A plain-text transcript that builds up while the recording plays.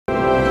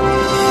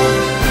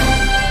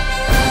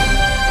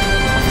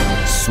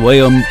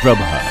Swayam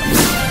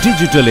Prabha.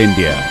 Digital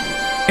India.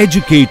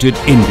 Educated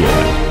India.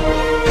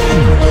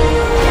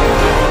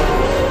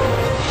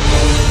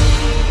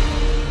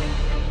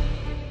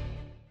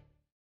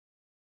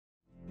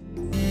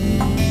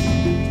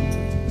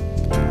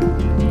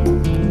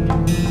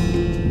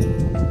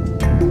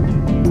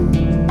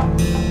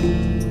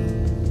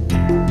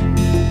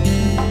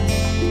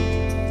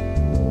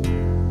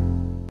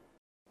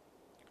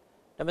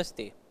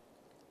 Namaste.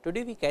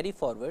 Today we carry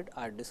forward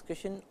our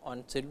discussion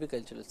on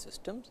silvicultural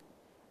systems,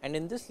 and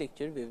in this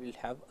lecture we will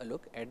have a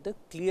look at the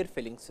clear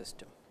filling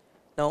system.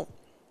 Now,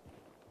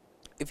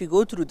 if you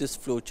go through this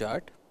flow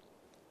chart,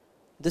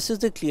 this is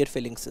the clear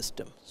filling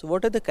system. So,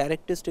 what are the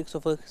characteristics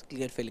of a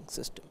clear filling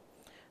system?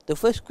 The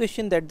first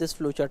question that this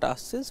flow chart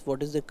asks is,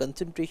 what is the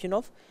concentration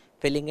of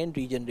filling and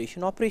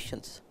regeneration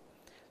operations?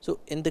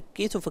 So, in the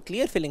case of a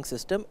clear filling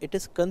system, it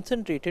is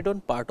concentrated on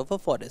part of a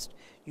forest.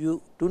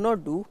 You do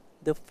not do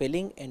the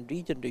filling and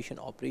regeneration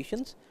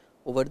operations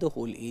over the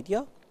whole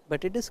area,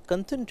 but it is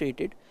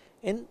concentrated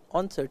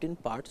on certain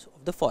parts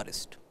of the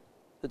forest.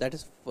 So, that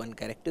is one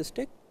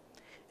characteristic,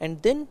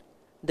 and then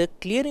the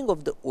clearing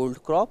of the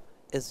old crop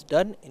is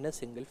done in a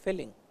single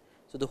filling.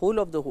 So, the whole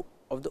of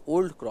the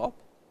old crop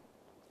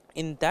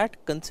in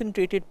that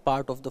concentrated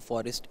part of the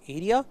forest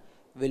area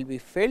will be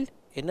filled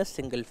in a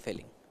single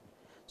filling.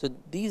 So,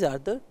 these are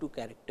the two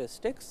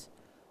characteristics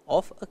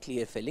of a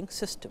clear filling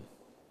system.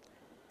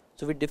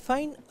 So, we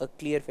define a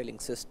clear filling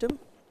system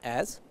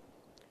as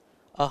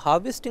a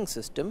harvesting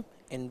system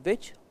in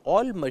which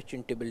all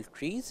merchantable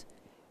trees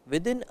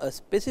within a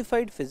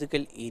specified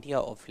physical area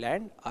of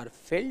land are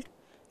filled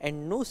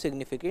and no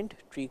significant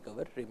tree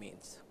cover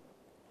remains.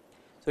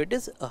 So, it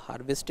is a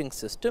harvesting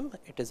system.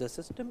 It is a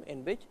system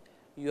in which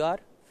you are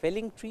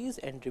felling trees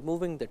and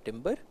removing the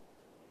timber,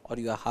 or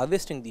you are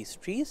harvesting these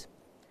trees,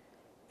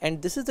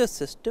 and this is a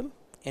system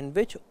in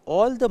which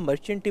all the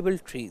merchantable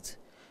trees.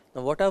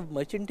 Now, what are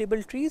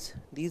merchantable trees?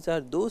 These are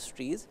those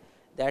trees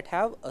that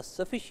have a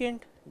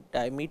sufficient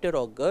diameter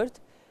or girth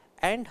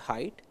and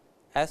height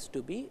as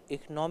to be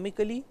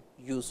economically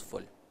useful.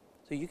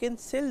 So, you can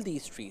sell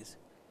these trees.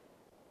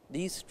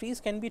 These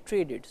trees can be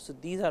traded. So,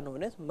 these are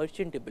known as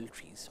merchantable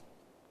trees.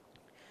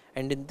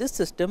 And in this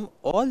system,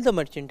 all the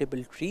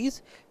merchantable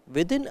trees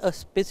within a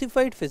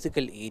specified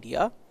physical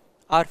area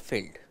are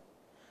filled.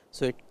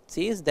 So, it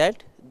says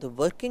that the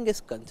working is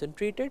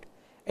concentrated,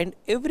 and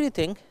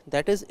everything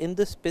that is in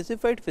the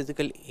specified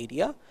physical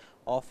area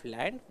of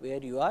land where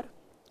you are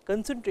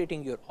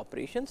concentrating your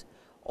operations,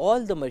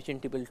 all the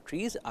merchantable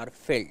trees are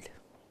felled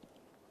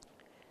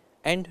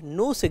and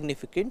no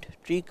significant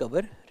tree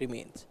cover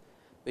remains,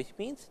 which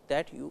means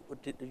that you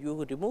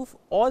remove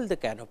all the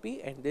canopy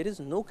and there is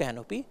no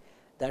canopy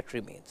that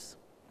remains.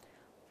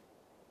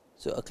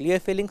 So, a clear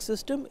filling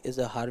system is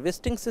a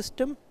harvesting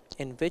system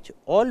in which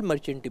all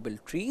merchantable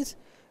trees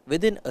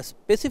within a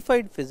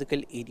specified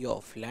physical area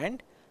of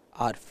land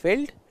are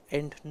felled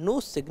and no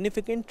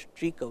significant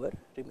tree cover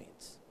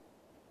remains.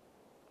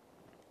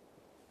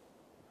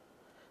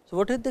 So,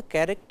 what are the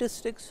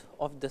characteristics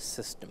of this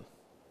system?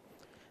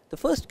 The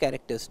first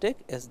characteristic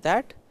is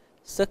that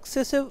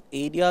successive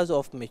areas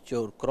of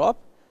mature crop,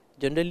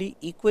 generally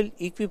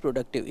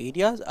equiproductive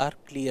areas, are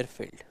clear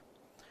filled.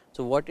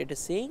 So, what it is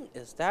saying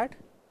is that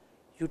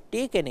you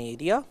take an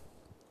area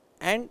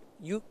and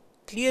you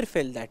clear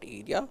fill that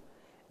area,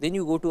 then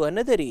you go to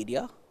another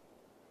area,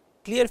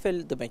 clear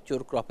fill the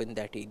mature crop in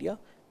that area,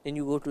 then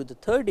you go to the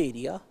third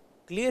area,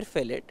 clear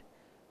fill it,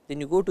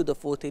 then you go to the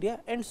fourth area,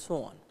 and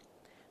so on.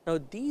 Now,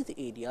 these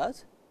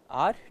areas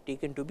are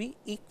taken to be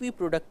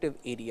equiproductive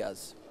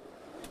areas.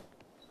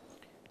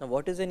 Now,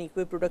 what is an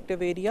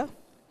equiproductive area?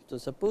 So,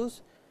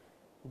 suppose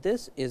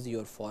this is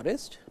your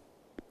forest.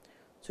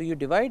 So, you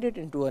divide it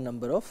into a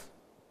number of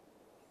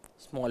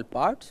small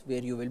parts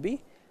where you will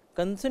be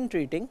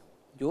concentrating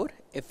your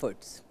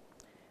efforts,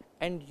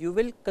 and you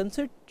will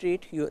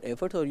concentrate your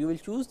efforts, or you will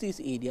choose these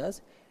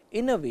areas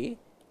in a way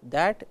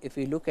that if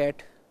we look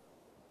at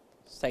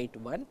site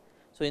 1.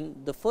 So,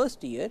 in the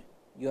first year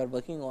you are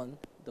working on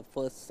the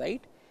first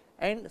site,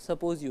 and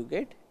suppose you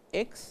get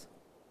x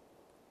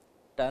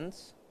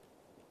tons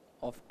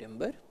of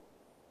timber.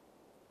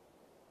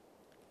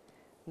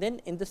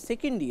 Then in the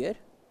second year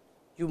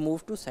you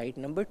move to site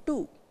number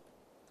 2.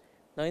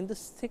 Now, in the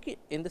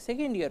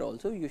second year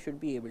also you should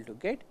be able to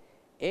get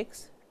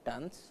x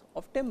tons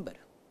of timber.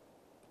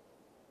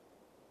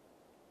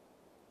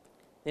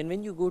 Then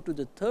when you go to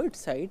the third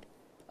site,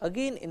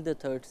 again in the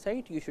third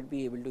site you should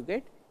be able to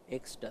get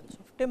x tons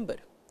of timber,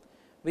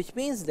 which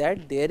means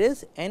that there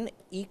is an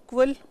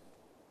equal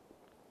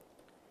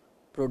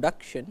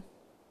production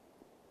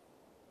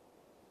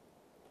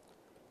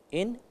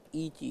in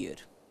each year.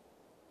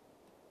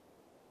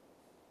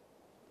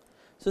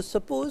 So,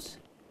 suppose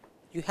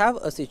you have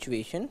a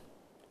situation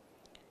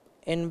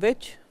in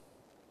which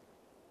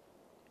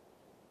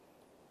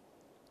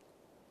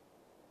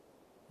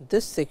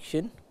this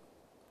section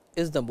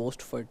is the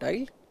most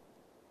fertile,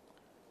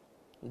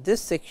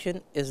 this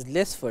section is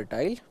less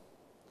fertile,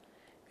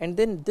 and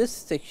then this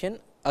section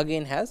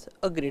again has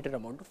a greater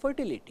amount of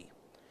fertility.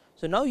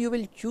 So, now you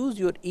will choose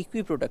your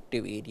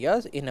equiproductive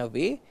areas in a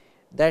way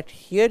that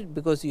here,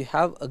 because you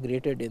have a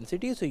greater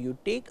density. So, you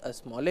take a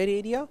smaller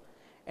area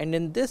and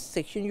in this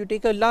section you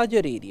take a larger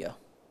area,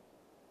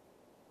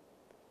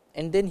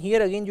 and then here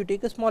again you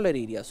take a smaller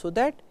area. So,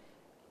 that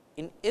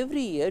in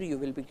every year you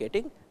will be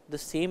getting the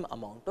same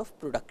amount of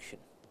production.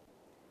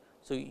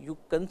 So, you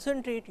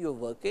concentrate your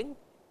working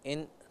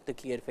in the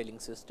clear filling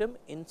system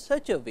in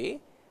such a way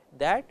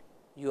that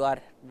you are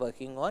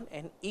working on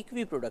an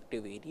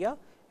equiproductive area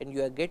and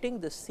you are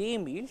getting the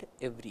same yield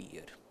every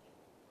year.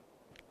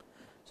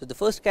 So, the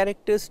first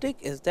characteristic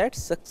is that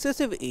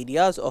successive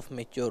areas of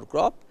mature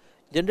crop,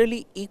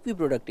 generally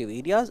equiproductive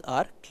areas,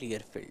 are clear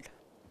filled.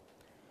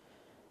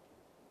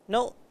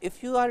 Now,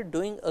 if you are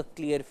doing a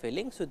clear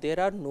filling, so there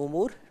are no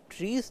more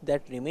trees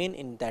that remain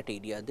in that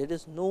area, there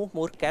is no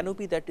more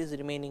canopy that is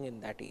remaining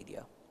in that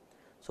area.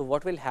 So,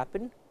 what will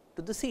happen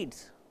to the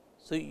seeds?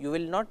 So, you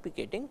will not be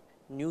getting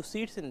new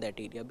seeds in that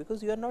area,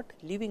 because you are not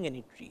leaving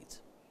any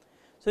trees.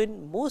 So,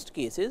 in most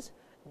cases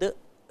the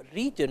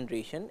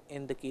regeneration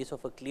in the case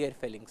of a clear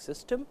filling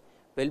system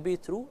will be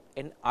through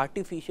an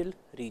artificial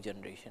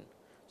regeneration.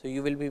 So,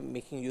 you will be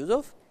making use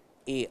of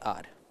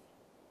AR,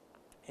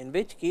 in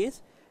which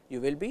case you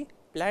will be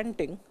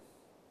planting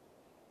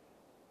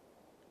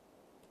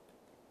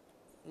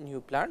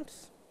new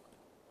plants,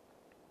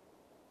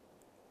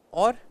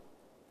 or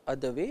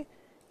other way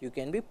you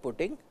can be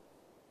putting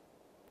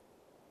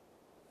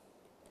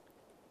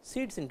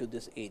seeds into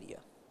this area.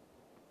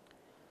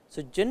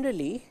 So,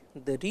 generally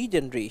the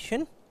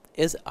regeneration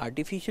is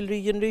artificial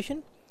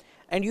regeneration,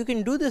 and you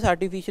can do this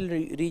artificial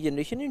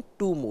regeneration in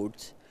two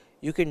modes.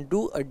 You can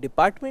do a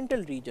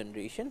departmental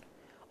regeneration,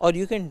 or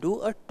you can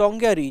do a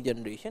Tonga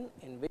regeneration,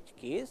 in which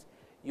case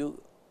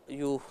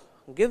you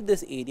give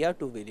this area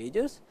to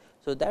villagers,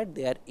 so that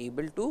they are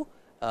able to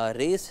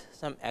raise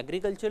some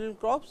agricultural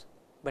crops,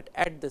 but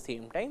at the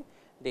same time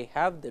they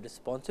have the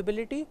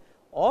responsibility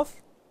of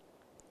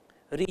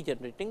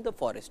regenerating the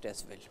forest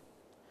as well.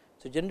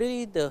 So,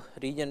 generally the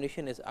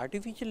regeneration is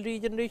artificial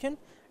regeneration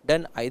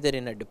done either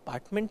in a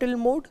departmental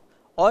mode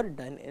or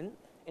done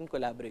in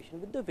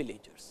collaboration with the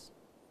villagers.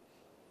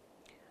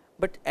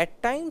 But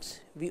at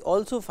times we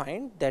also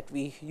find that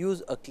we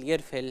use a clear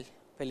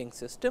filling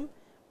system,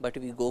 but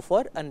we go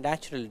for a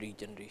natural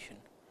regeneration.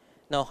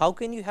 Now, how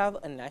can you have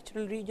a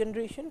natural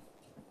regeneration?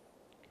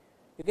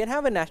 You can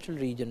have a natural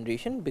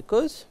regeneration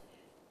because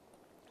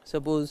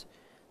suppose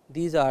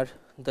these are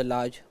the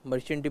large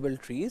merchantable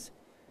trees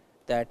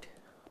that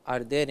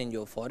are there in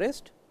your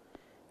forest,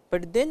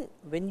 but then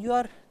when you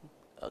are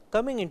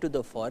coming into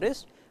the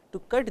forest to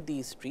cut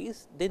these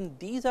trees, then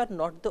these are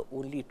not the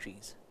only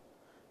trees,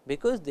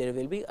 because there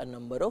will be a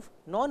number of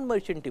non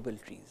merchantable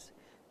trees.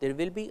 There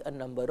will be a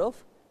number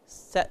of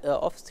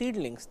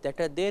seedlings that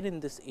are there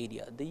in this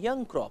area, the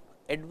young crop,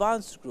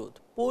 advanced growth,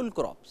 pole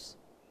crops.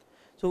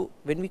 So,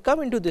 when we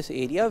come into this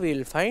area, we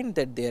will find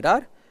that there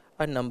are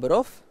a number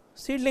of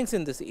seedlings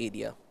in this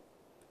area,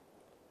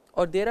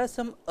 or there are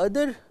some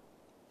other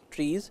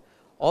trees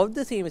of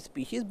the same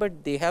species,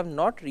 but they have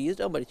not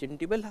reached a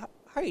merchantable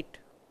height.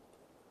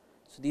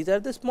 So, these are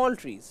the small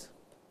trees,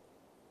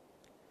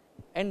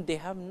 and they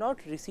have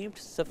not received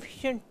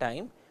sufficient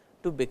time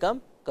to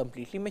become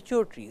completely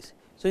mature trees.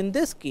 So, in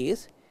this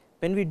case,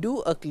 when we do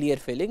a clear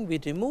filling, we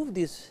remove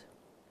these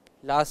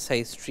large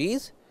size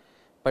trees,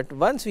 but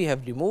once we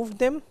have removed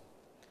them,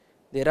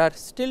 there are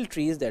still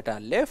trees that are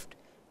left,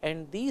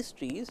 and these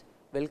trees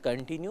will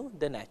continue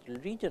the natural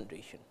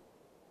regeneration.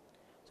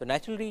 So,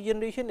 natural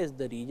regeneration is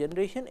the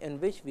regeneration in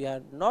which we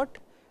are not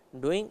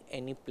doing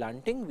any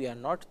planting, we are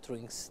not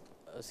throwing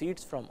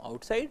seeds from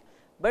outside,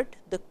 but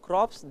the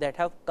crops that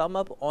have come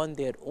up on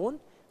their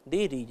own,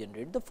 they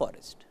regenerate the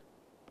forest.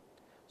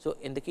 So,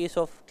 in the case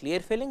of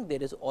clear filling,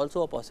 there is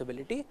also a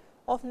possibility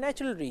of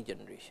natural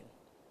regeneration.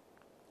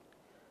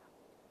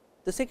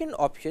 The second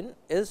option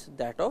is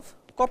that of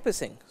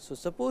coppicing. So,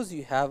 suppose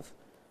you have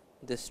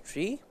this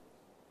tree,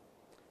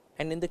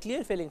 and in the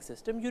clear filling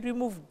system you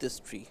remove this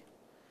tree.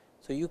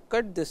 So, you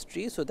cut this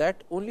tree, so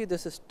that only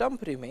this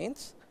stump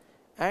remains,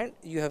 and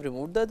you have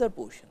removed the other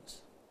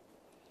portions.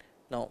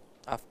 Now,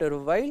 after a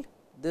while,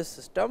 this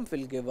stump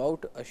will give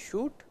out a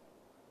shoot,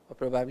 or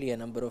probably a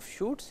number of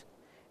shoots,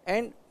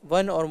 and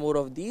one or more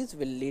of these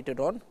will later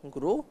on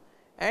grow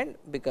and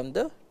become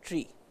the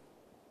tree.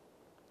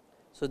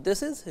 So,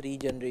 this is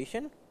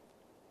regeneration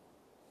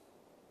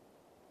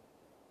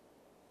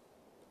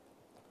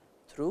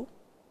through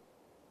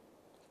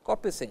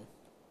coppicing.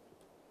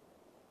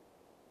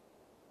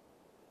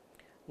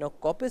 Now,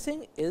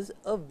 coppicing is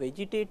a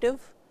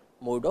vegetative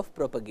mode of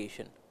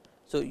propagation.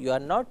 So, you are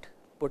not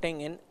putting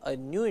in a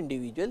new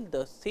individual,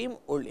 the same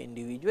old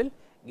individual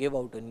gave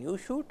out a new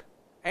shoot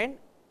and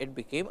it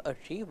became a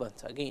tree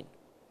once again.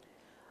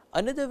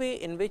 Another way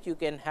in which you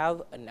can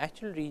have a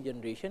natural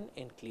regeneration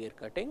in clear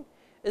cutting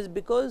is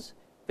because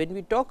when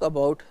we talk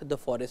about the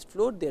forest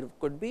floor, there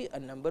could be a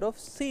number of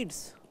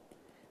seeds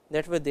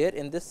that were there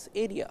in this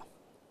area,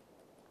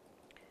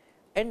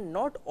 and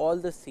not all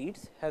the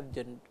seeds have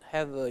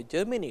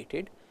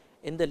germinated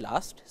in the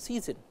last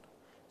season.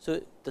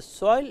 So, the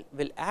soil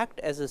will act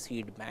as a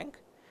seed bank,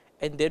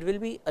 and there will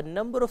be a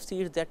number of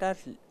seeds that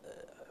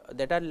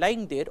are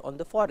lying there on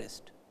the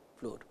forest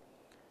floor.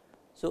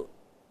 So,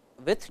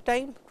 with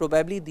time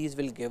probably these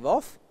will give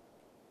off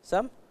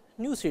some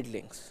new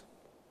seedlings.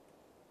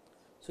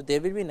 So, there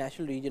will be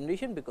natural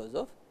regeneration because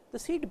of the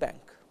seed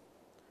bank.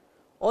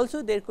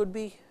 Also there could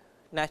be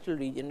natural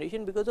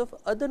regeneration because of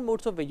other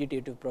modes of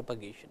vegetative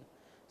propagation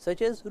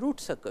such as root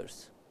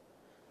suckers.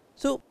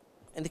 So,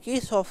 in the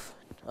case of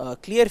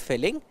clear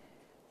felling,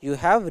 you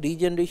have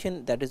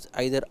regeneration, that is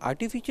either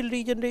artificial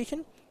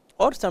regeneration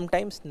or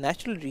sometimes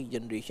natural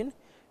regeneration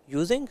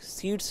using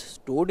seeds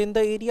stored in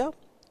the area,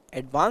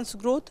 advanced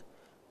growth,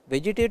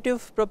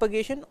 vegetative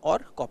propagation or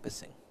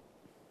coppicing.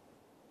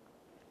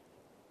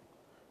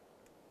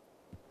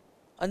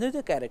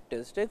 Another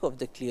characteristic of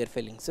the clear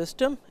felling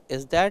system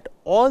is that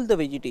all the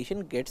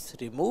vegetation gets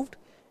removed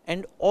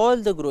and all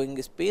the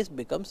growing space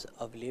becomes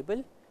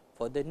available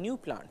for the new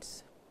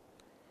plants.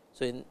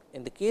 So,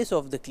 in the case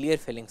of the clear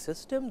felling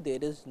system, there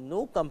is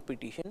no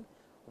competition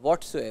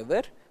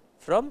whatsoever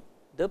from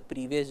the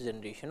previous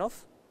generation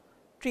of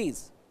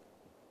trees.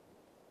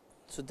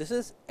 So, this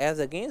is as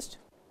against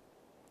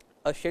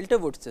a shelter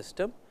wood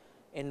system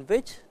in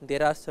which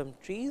there are some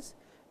trees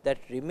that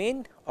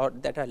remain or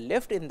that are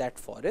left in that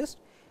forest,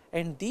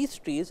 and these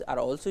trees are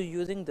also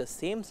using the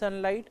same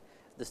sunlight,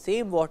 the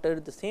same water,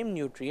 the same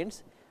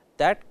nutrients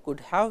that could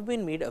have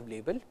been made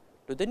available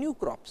to the new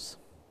crops.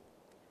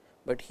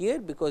 But here,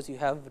 because you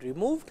have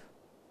removed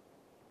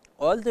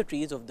all the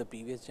trees of the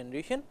previous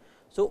generation,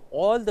 so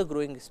all the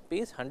growing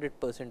space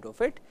 100%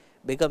 of it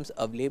becomes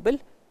available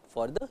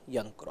for the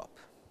young crop.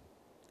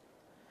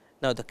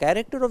 Now, the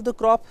character of the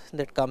crop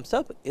that comes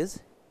up is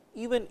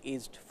even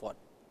aged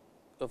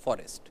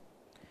forest.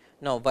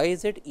 Now, why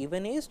is it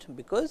even aged?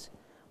 Because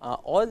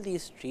all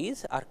these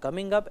trees are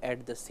coming up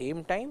at the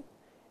same time,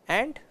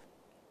 and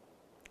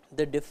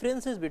the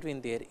differences between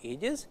their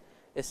ages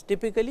is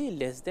typically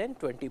less than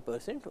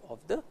 20% of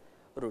the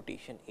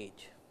rotation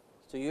age.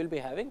 So, you will be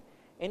having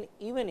an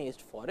even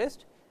aged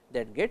forest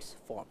that gets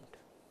formed.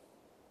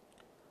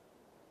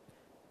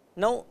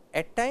 Now,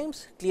 at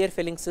times clear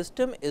felling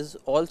system is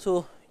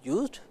also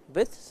used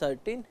with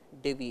certain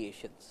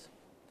deviations.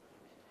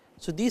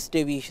 So, these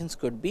deviations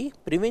could be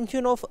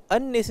prevention of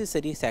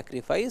unnecessary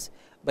sacrifice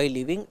by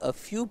leaving a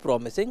few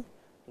promising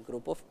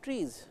group of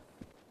trees.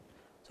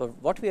 So,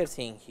 what we are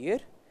saying here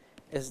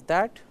is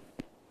that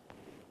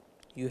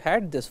you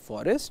had this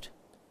forest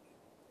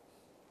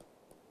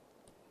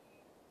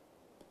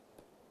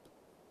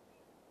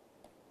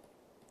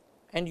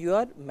and you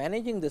are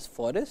managing this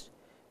forest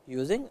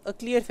using a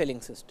clear felling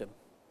system,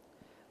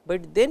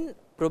 but then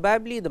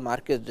probably the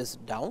market is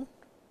down,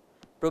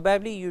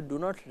 probably you do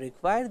not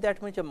require that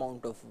much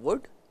amount of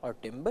wood or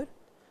timber.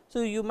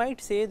 So, you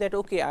might say that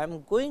okay, I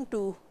am going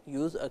to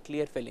use a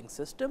clear felling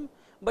system,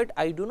 but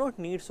I do not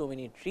need so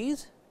many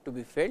trees to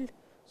be felled.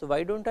 So,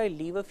 why do not I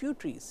leave a few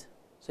trees?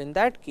 So, in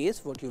that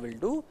case what you will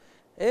do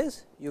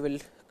is you will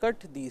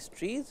cut these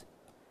trees,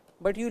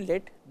 but you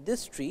let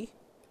this tree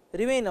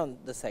remain on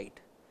the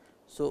site.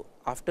 So,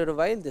 after a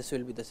while this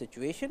will be the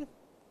situation.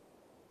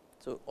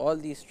 So, all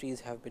these trees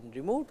have been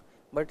removed,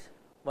 but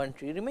one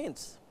tree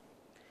remains.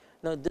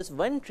 Now, this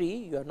one tree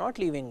you are not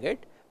leaving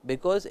it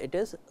because it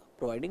is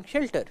providing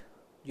shelter,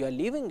 you are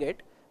leaving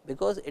it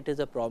because it is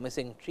a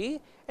promising tree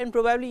and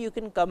probably you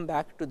can come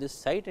back to this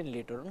site and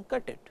later on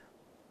cut it.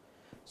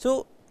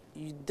 So,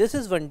 this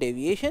is one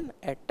deviation.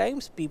 At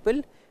times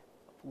people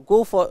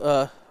go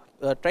for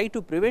try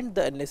to prevent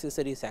the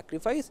unnecessary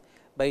sacrifice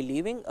by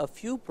leaving a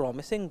few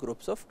promising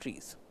groups of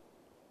trees,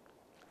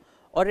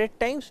 or at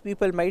times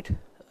people might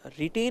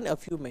retain a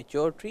few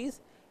mature trees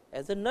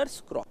as a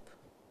nurse crop,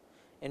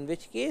 in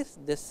which case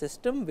this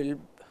system will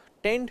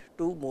tend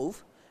to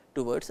move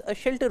towards a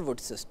shelter wood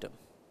system.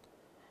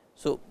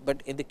 So,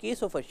 but in the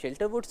case of a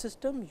shelter wood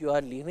system, you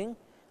are leaving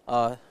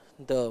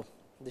the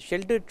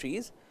shelter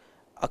trees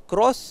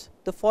across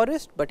the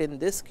forest, but in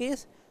this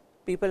case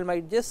people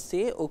might just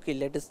say okay,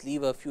 let us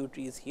leave a few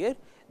trees here,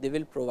 they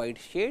will provide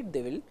shade,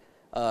 they will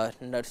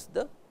nurse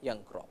the young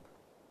crop.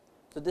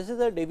 So, this is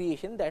a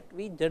deviation that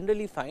we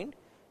generally find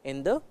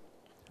in the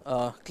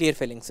clear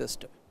felling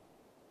system,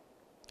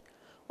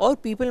 or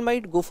people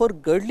might go for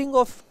girdling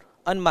of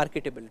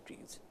unmarketable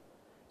trees.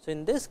 So,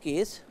 in this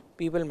case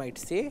people might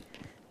say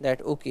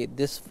that okay,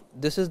 this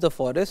is the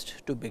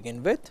forest to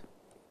begin with,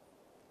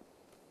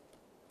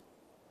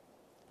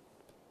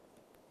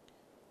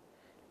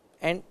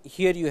 and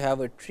here you have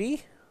a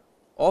tree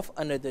of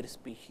another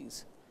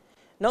species.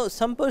 Now,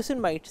 some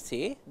person might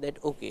say that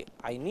okay,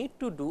 I need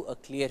to do a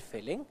clear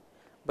felling,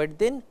 but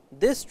then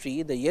this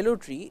tree, the yellow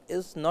tree,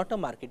 is not a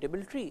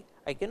marketable tree,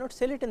 I cannot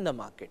sell it in the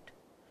market.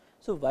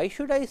 So, why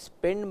should I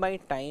spend my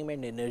time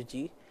and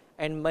energy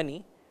and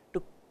money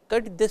to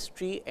cut this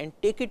tree and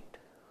take it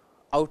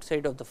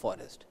outside of the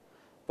forest?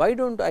 Why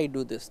do not I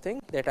do this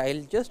thing that I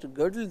will just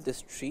girdle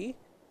this tree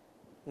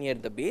near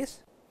the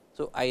base.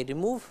 So, I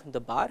remove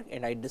the bark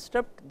and I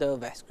disrupt the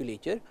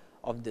vasculature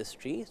of this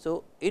tree.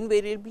 So,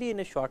 invariably in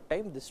a short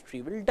time this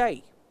tree will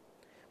die,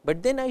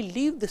 but then I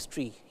leave this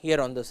tree here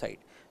on the side.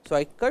 So,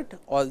 I cut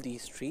all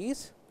these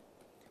trees,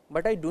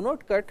 but I do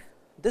not cut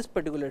this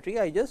particular tree,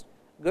 I just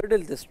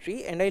girdle this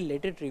tree and I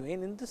let it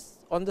remain in this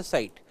on the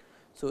site.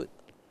 So,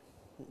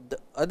 the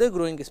other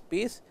growing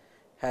space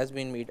has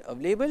been made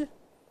available,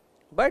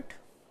 but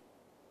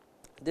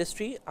this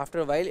tree after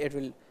a while it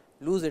will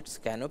lose its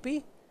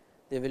canopy,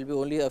 there will be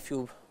only a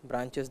few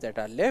branches that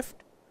are left.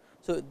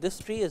 So, this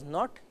tree is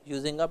not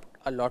using up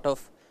a lot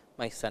of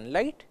my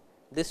sunlight,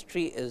 this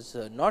tree is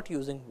not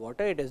using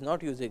water, it is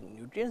not using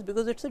nutrients,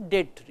 because it is a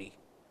dead tree.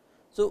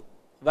 So,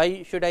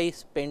 why should I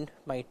spend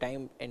my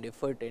time and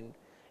effort and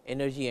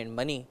energy and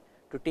money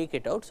to take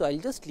it out? So, I will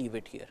just leave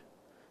it here.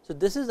 So,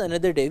 this is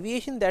another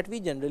deviation that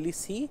we generally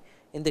see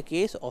in the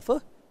case of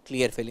a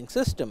clear felling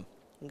system,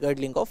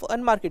 girdling of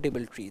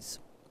unmarketable trees.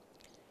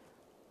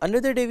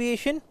 Another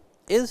deviation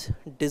is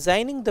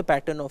designing the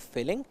pattern of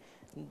felling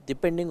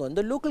depending on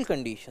the local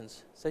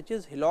conditions such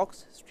as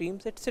hillocks,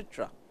 streams,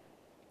 etc.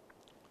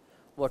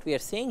 What we are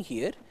saying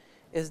here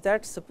is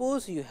that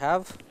suppose you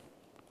have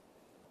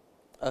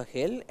a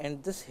hill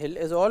and this hill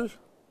is all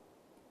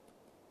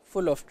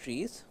full of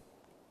trees,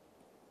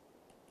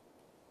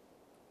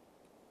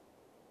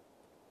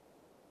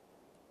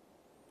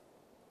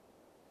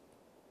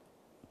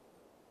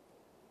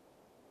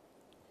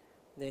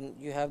 then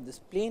you have this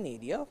plain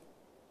area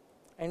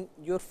and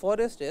your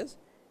forest is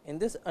in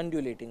this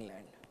undulating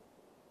land,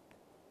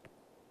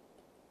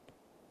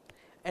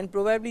 and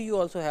probably you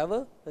also have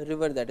a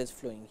river that is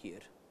flowing here.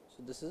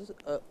 So, this is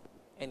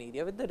an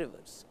area with the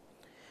rivers.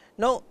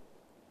 Now,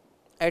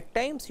 at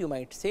times you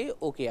might say,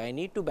 okay, I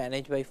need to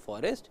manage my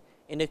forest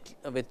in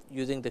with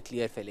using the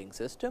clear felling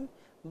system,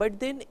 but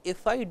then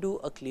if I do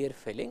a clear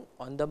felling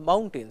on the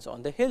mountains,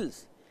 on the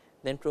hills,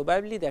 then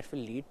probably that will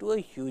lead to a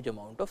huge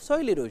amount of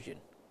soil erosion.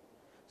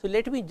 So,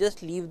 let me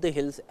just leave the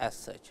hills as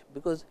such,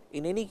 because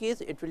in any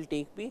case it will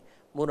take me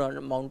more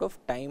amount of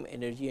time,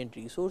 energy and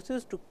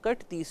resources to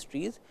cut these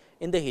trees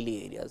in the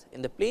hilly areas.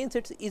 In the plains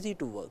it is easy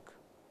to work,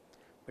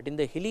 but in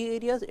the hilly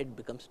areas it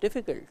becomes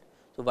difficult.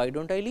 So, why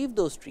do not I leave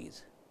those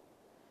trees?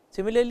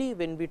 Similarly,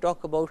 when we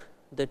talk about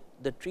the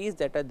trees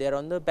that are there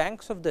on the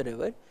banks of the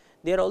river,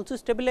 they are also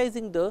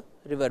stabilizing the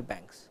river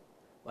banks.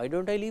 Why do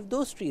not I leave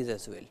those trees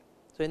as well?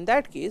 So, in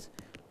that case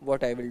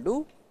what I will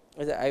do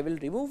is I will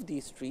remove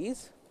these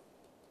trees,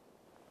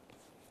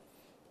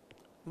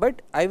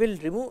 but I will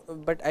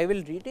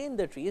retain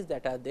the trees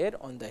that are there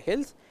on the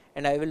hills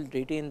and I will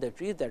retain the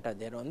trees that are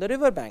there on the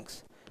river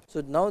banks.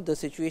 So, now the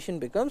situation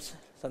becomes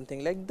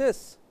something like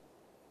this.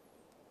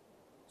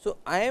 So,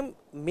 I am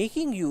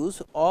making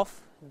use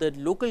of the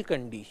local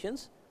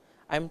conditions,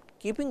 I am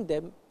keeping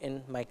them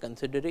in my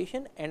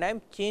consideration and I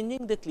am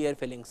changing the clear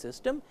felling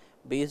system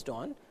based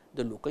on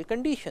the local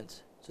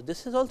conditions. So,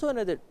 this is also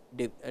another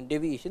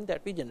deviation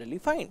that we generally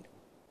find,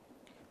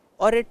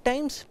 or at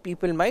times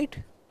people might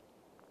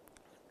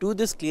do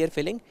this clear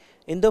felling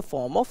in the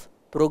form of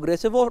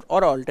progressive or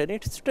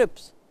alternate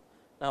strips.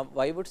 Now,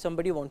 why would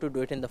somebody want to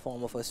do it in the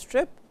form of a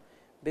strip?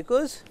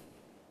 Because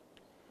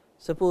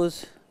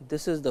suppose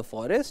this is the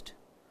forest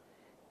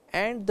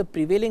and the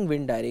prevailing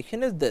wind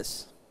direction is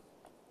this.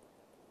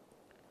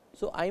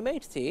 So, I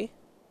might say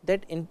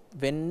that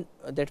when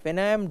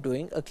I am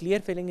doing a clear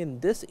felling in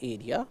this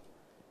area,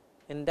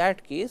 in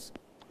that case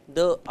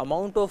the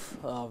amount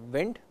of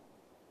wind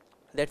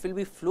that will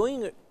be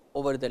flowing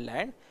over the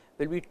land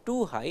will be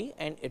too high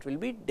and it will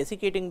be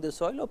desiccating the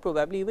soil or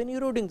probably even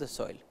eroding the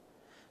soil.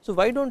 So,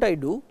 why do not I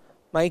do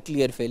my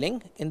clear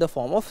felling in the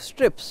form of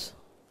strips?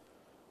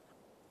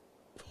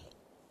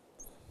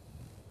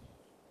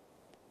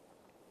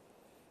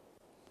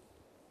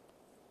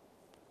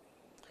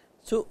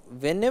 So,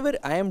 whenever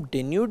I am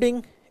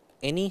denuding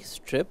any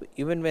strip,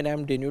 even when I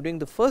am denuding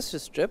the first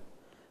strip,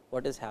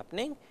 what is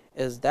happening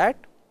is that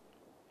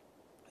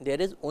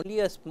there is only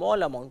a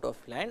small amount of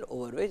land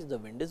over which the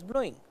wind is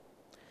blowing.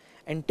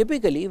 And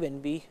typically,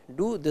 when we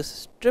do this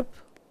strip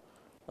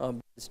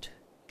based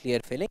clear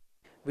felling,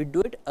 we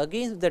do it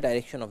against the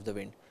direction of the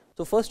wind.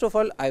 So, first of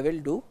all, I will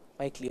do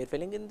my clear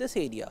felling in this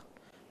area,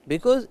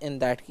 because in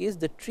that case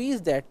the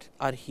trees that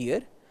are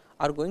here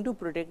are going to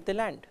protect the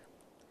land.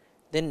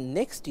 Then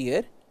next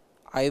year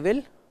I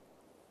will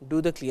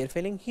do the clear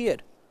felling here,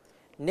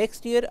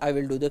 next year I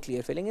will do the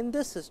clear felling in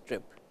this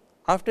strip,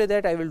 after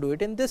that I will do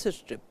it in this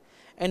strip,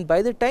 and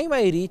by the time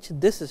I reach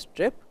this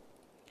strip,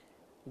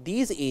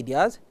 these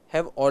areas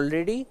have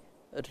already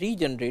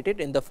regenerated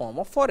in the form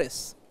of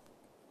forests.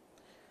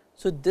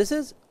 So, this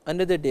is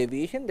another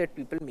deviation that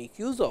people make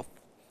use of.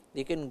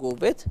 They can go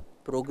with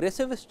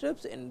progressive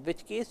strips, in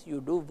which case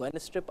you do one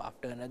strip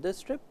after another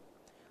strip,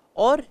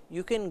 or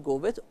you can go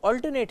with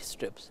alternate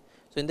strips.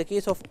 So, in the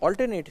case of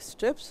alternate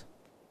strips,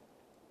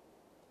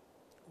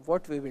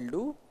 what we will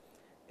do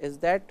is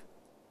that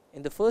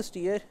in the first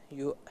year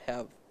you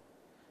have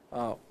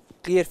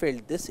clear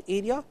felled this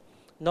area.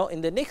 Now,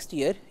 in the next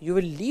year you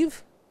will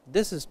leave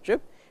this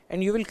strip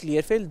and you will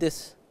clear fell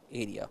this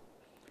area.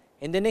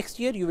 In the next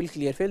year you will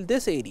clear fell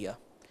this area.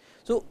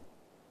 So,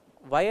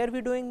 why are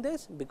we doing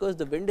this? Because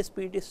the wind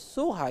speed is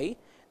so high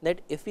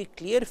that if we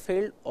clear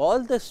felled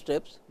all the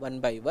strips one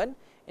by one,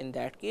 in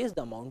that case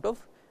the amount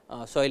of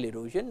soil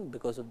erosion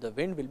because of the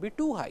wind will be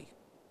too high.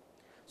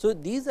 So,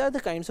 these are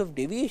the kinds of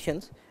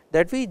deviations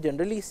that we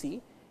generally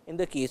see in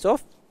the case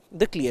of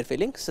the clear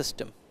felling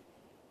system.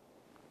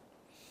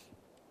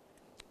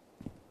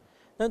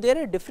 Now,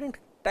 there are different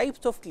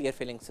types of clear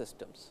felling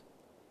systems.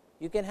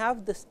 You can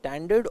have the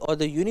standard or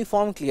the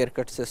uniform clear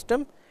cut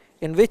system,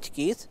 in which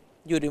case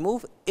you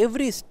remove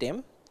every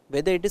stem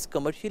whether it is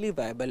commercially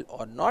viable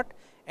or not,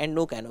 and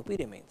no canopy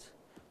remains.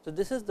 So,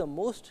 this is the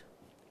most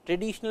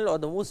traditional or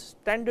the most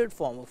standard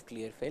form of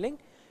clear felling.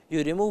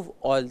 You remove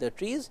all the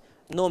trees,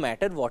 no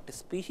matter what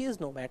species,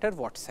 no matter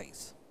what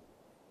size,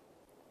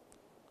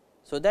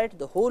 so that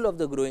the whole of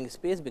the growing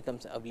space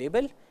becomes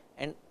available,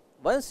 and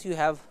once you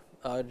have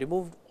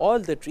removed all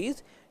the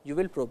trees, you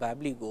will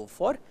probably go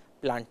for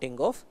planting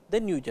of the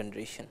new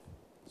generation.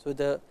 So,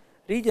 the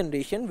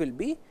regeneration will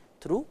be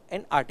through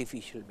an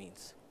artificial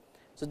means.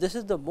 So, this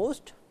is the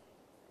most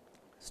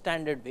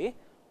standard way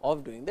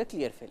of doing the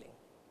clear felling.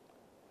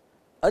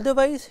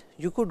 Otherwise,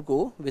 you could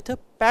go with a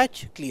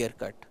patch clear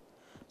cut.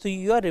 So,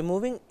 you are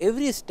removing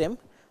every stem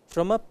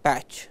from a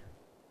patch.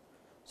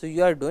 So,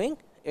 you are doing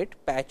it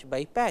patch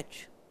by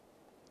patch,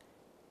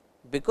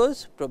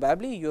 because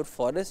probably your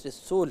forest is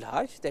so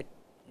large that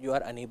you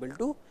are unable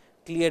to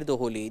clear the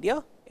whole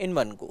area in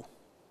one go.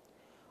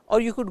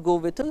 Or you could go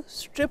with a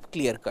strip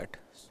clear cut,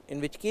 in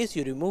which case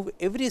you remove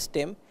every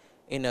stem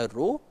in a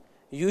row,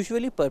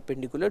 usually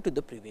perpendicular to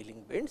the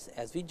prevailing winds,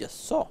 as we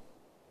just saw.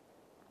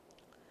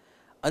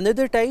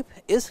 Another type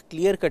is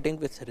clear cutting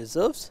with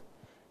reserves,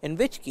 in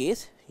which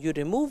case you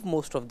remove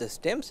most of the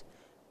stems,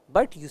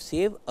 but you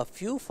save a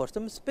few for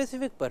some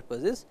specific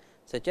purposes,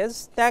 such as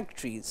snag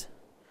trees.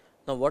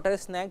 Now, what are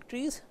snag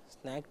trees?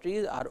 Snag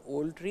trees are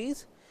old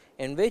trees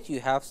in which you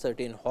have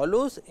certain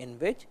hollows in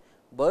which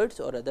birds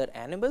or other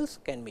animals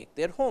can make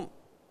their home.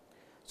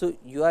 So,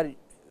 you are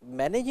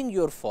managing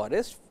your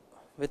forest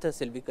with a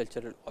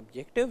silvicultural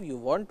objective. You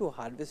want to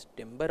harvest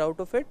timber out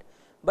of it,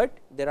 but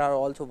there are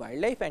also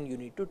wildlife and you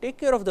need to take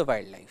care of the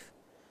wildlife.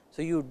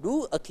 So, you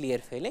do a clear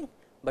felling,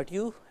 but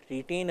you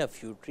retain a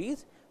few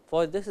trees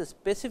for this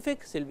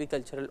specific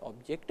silvicultural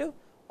objective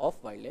of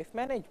wildlife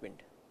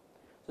management.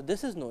 So,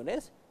 this is known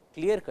as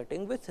clear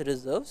cutting with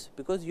reserves,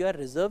 because you are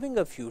reserving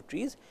a few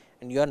trees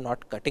and you are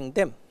not cutting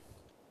them.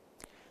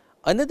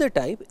 Another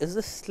type is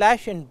the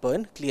slash and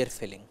burn clear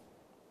felling.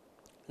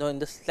 Now, in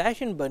the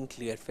slash and burn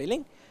clear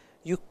felling,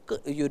 you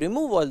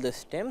remove all the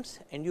stems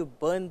and you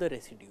burn the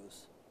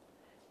residues.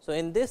 So,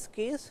 in this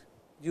case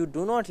you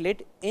do not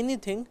let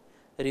anything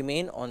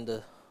remain on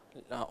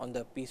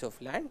the piece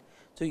of land.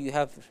 So, you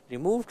have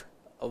removed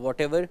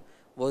whatever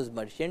was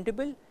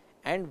merchantable,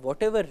 and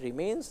whatever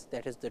remains,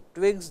 that is the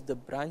twigs, the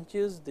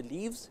branches, the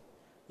leaves,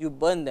 you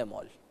burn them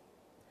all.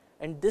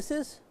 And this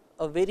is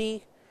a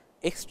very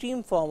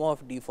extreme form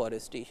of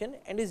deforestation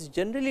and is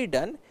generally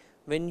done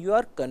when you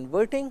are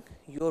converting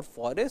your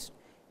forest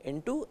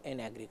into an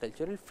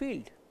agricultural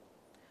field.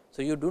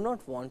 So, you do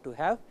not want to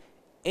have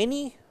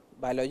any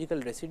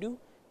biological residue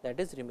that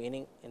is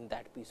remaining in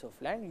that piece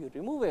of land, you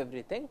remove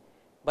everything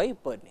by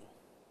burning.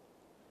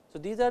 So,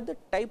 these are the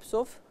types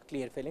of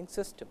clear felling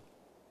system.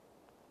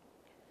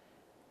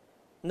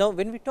 Now,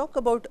 when we talk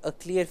about a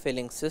clear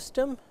felling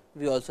system,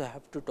 we also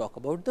have to talk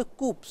about the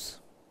coops.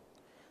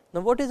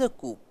 Now, what is a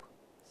coop?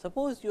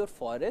 Suppose your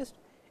forest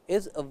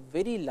is a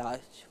very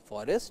large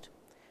forest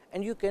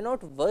and you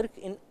cannot work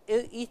in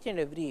each and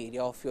every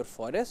area of your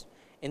forest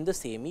in the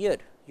same year.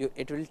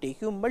 It will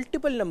take you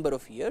multiple number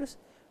of years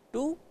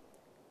to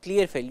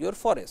clear fell your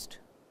forest.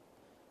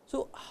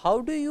 So,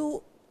 how do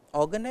you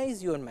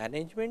organize your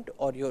management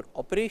or your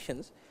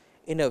operations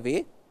in a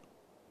way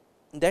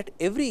that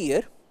every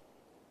year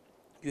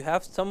you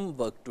have some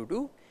work to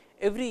do,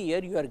 every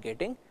year you are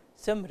getting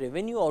some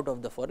revenue out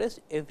of the forest,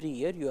 every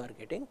year you are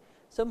getting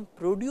some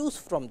produce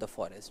from the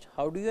forest.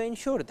 How do you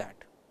ensure that?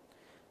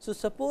 So,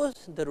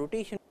 suppose the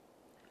rotation.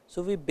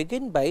 So, we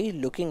begin by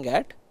looking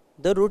at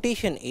the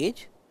rotation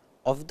age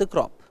of the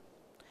crop.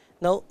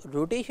 Now,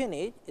 rotation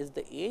age is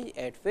the age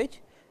at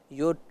which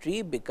your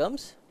tree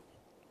becomes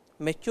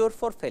mature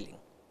for felling.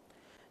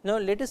 Now,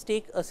 let us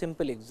take a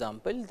simple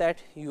example that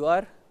you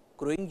are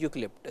growing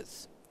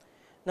eucalyptus.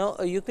 Now,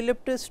 a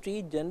eucalyptus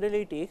tree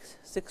generally takes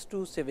 6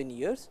 to 7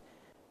 years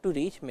to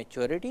reach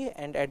maturity,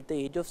 and at the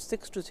age of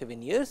 6 to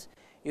 7 years,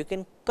 you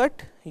can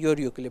cut your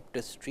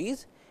eucalyptus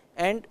trees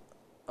and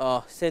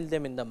sell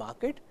them in the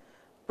market,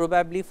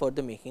 probably for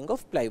the making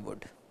of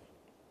plywood.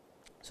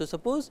 So,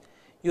 suppose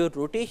your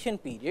rotation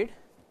period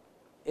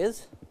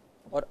is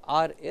or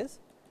R is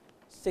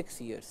 6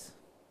 years,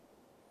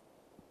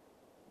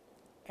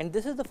 and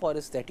this is the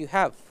forest that you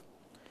have.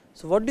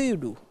 So, what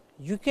do?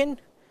 You can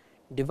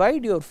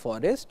divide your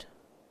forest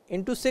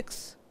into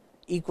 6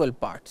 equal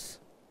parts.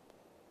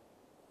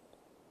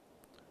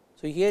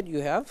 So, here you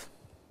have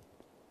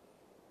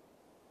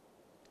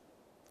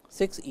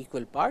 6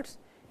 equal parts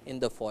in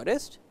the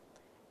forest,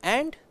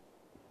 and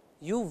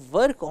you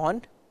work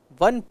on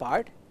one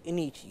part in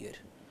each year.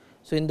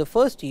 So, in the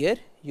first year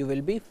you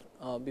will be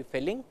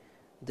felling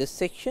this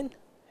section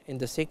in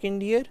the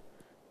second year,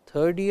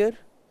 third year,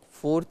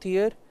 fourth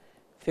year,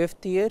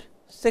 fifth year,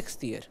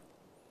 sixth year.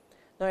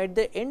 Now, at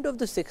the end of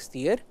the sixth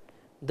year,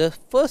 the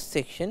first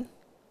section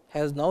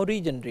has now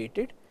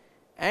regenerated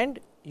and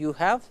you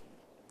have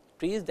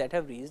trees that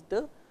have reached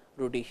the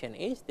rotation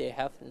age, they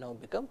have now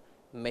become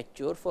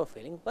mature for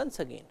felling once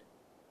again.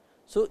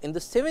 So, in the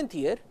seventh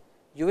year,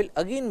 you will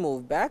again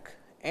move back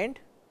and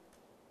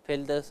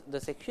fell the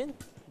section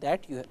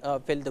that you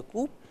fell the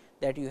coop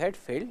that you had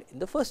felled in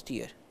the first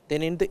year.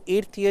 Then in the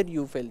 8th year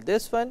you fell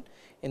this one,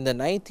 in the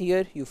 9th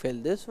year you fell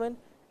this one,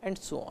 and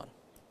so on.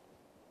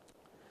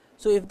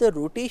 So, if the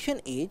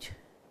rotation age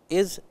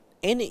is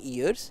n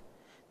years,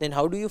 then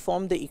how do you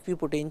form the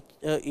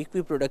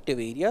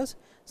equiproductive areas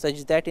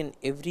such that in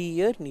every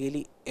year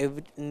nearly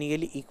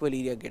equal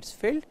area gets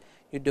filled?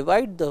 You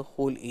divide the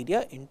whole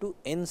area into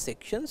n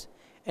sections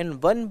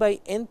and 1 by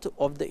nth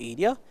of the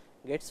area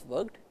gets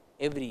worked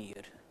every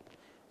year.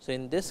 So,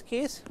 in this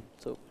case,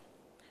 so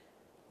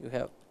you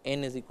have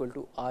n is equal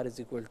to r is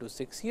equal to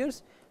 6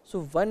 years.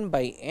 So, 1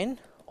 by n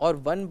or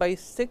 1 by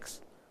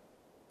 6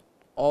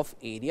 of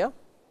area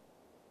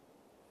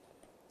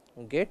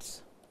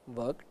gets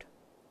worked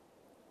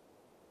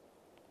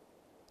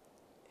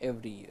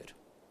every year.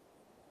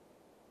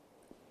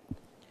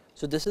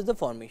 So, this is the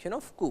formation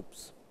of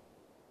coops.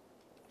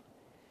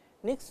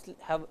 Next,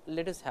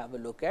 let us have a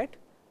look at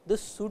the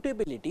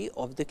suitability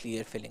of the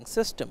clear filling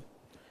system.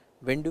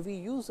 When do we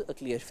use a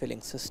clear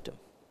filling system?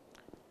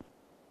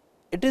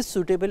 It is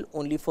suitable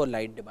only for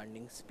light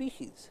demanding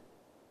species.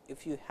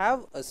 If you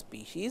have a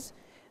species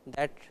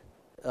that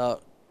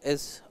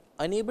is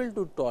unable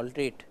to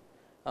tolerate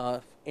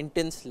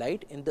intense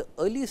light in the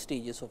early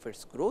stages of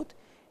its growth,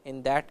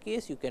 in that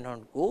case you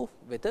cannot go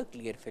with a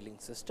clear filling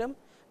system,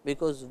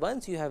 because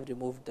once you have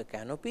removed the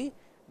canopy,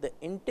 the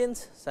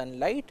intense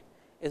sunlight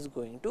is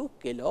going to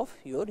kill off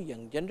your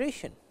young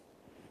generation.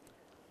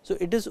 So,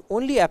 it is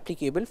only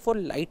applicable for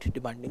light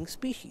demanding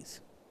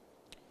species.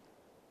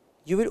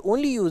 You will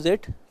only use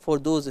it for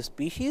those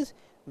species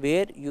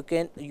where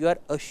you are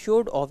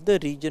assured of the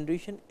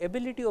regeneration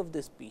ability of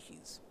the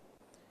species,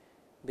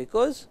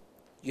 because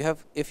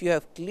if you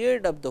have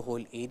cleared up the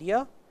whole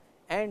area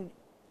and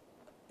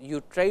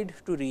you tried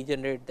to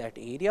regenerate that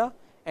area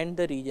and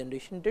the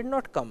regeneration did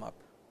not come up,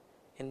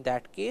 in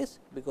that case,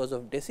 because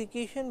of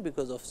desiccation,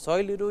 because of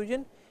soil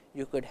erosion,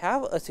 you could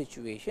have a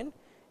situation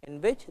in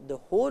which the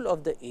whole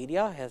of the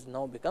area has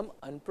now become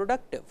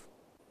unproductive,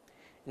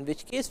 in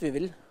which case we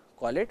will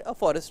call it a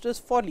forester's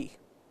folly.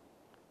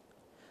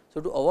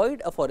 So, to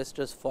avoid a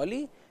forester's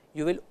folly,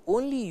 you will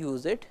only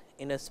use it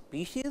in a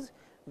species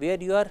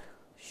where you are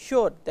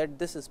sure that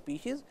this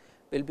species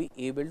will be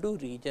able to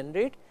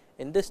regenerate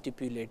in the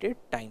stipulated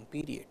time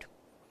period.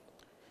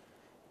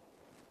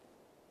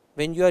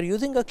 When you are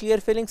using a clear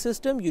filling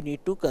system, you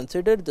need to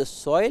consider the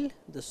soil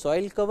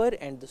cover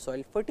and the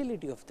soil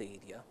fertility of the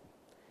area.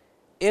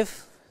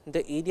 If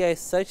the area is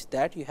such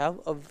that you have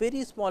a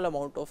very small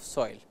amount of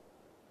soil,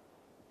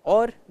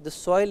 or the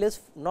soil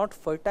is not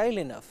fertile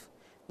enough,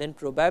 then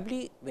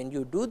probably when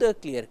you do the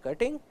clear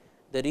cutting,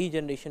 the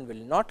regeneration will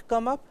not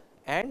come up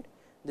and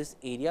this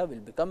area will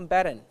become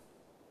barren.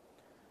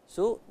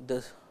 So,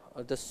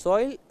 the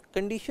soil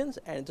conditions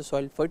and the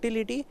soil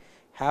fertility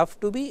have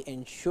to be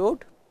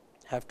ensured,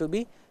 have to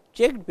be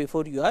checked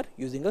before you are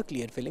using a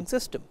clear filling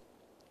system.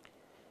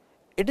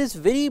 It is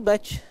very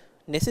much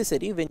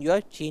necessary when you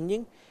are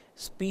changing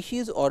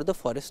species or the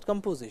forest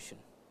composition.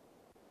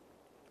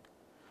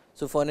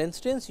 So, for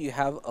instance, you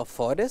have a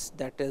forest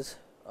that is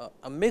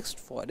a mixed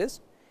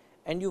forest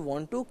and you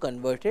want to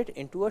convert it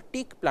into a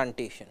teak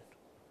plantation,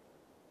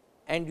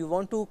 and you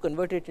want to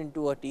convert it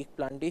into a teak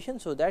plantation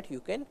so that you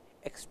can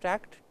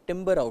extract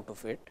timber out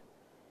of it,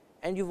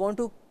 and you want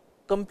to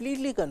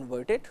completely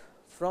convert it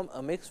from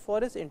a mixed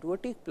forest into a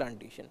teak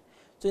plantation.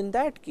 So, in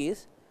that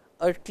case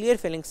a clear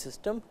felling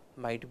system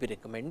might be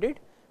recommended,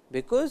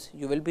 because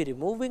you will be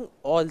removing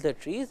all the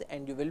trees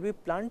and you will be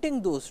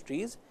planting those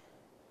trees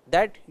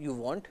that you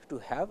want to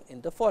have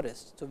in the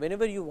forest. So,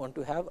 whenever you want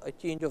to have a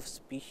change of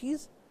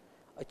species,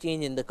 a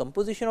change in the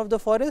composition of the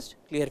forest,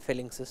 clear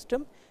felling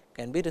system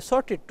can be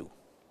resorted to.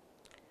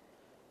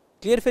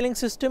 Clear felling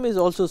system is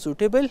also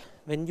suitable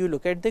when you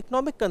look at the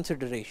economic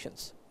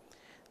considerations.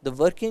 The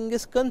working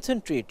is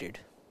concentrated,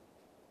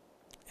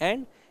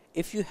 and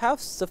if you have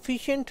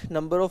sufficient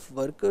number of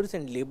workers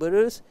and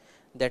laborers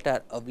that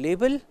are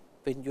available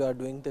when you are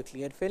doing the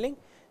clear felling,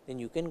 then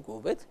you can go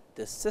with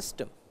this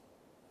system,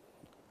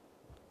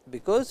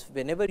 because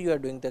whenever you are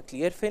doing the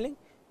clear felling,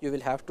 you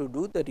will have to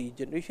do the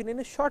regeneration in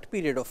a short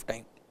period of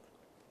time.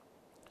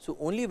 So,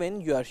 only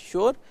when you are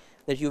sure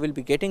that you will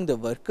be getting the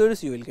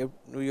workers, you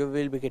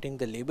will be getting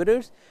the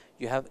laborers,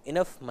 you have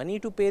enough money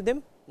to pay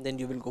them, then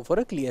you will go for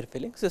a clear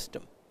filling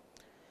system.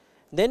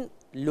 Then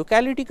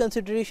locality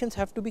considerations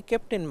have to be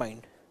kept in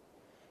mind.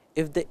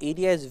 If the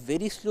area is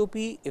very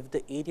slopey, if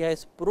the area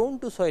is prone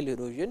to soil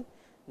erosion,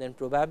 then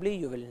probably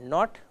you will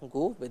not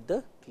go with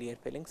the clear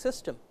filling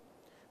system,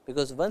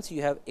 because once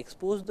you have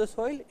exposed the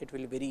soil, it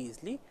will very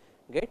easily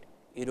get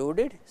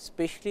eroded,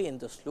 especially in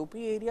the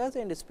slopy areas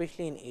and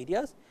especially in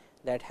areas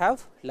that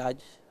have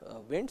large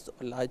winds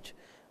or large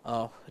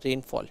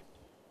rainfall.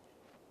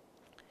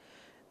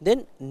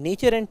 Then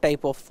nature and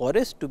type of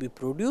forest to be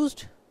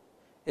produced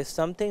is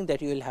something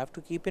that you will have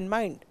to keep in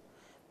mind,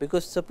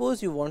 because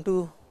suppose you want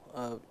to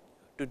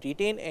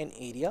retain an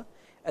area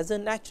as a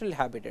natural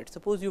habitat.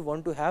 Suppose you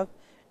want to have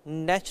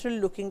natural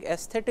looking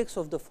aesthetics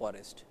of the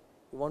forest,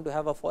 you want to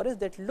have a forest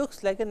that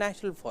looks like a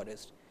natural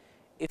forest.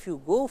 If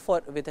you go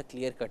for with a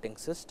clear cutting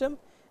system,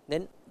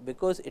 then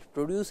because it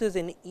produces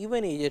an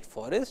even aged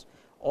forest,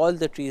 all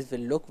the trees will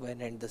look one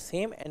and the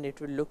same and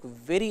it will look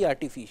very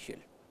artificial.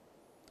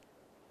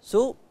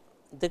 So,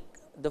 the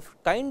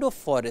kind of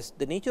forest,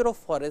 the nature of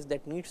forest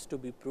that needs to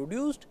be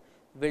produced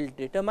will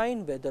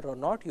determine whether or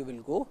not you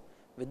will go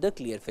with the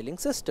clear felling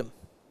system.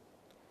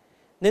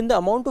 Then the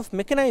amount of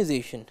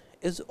mechanization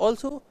is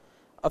also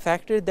a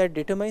factor that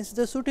determines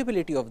the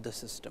suitability of the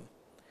system,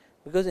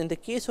 because in the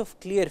case of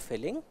clear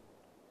felling,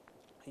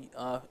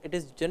 it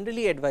is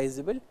generally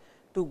advisable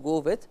to go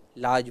with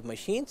large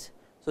machines,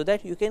 so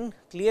that you can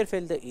clear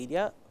fell the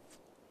area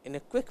in a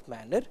quick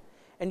manner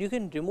and you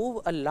can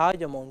remove a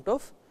large amount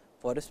of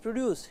forest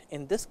produce.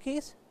 In this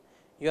case,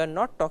 you are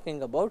not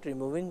talking about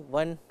removing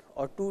 1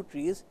 or 2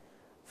 trees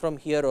from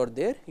here or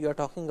there, you are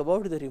talking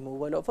about the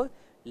removal of a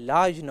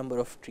large number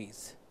of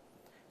trees.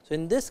 So,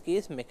 in this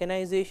case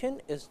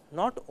mechanization is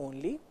not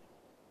only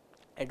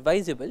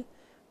advisable,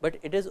 but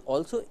it is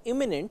also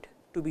imminent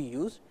to be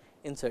used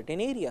in certain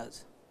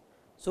areas.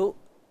 So,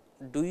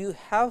 do you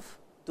have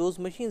those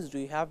machines? Do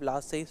you have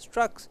large size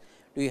trucks?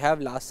 Do you have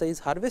large size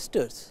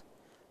harvesters?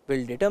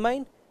 Will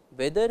determine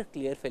whether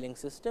clear felling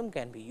system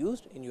can be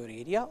used in your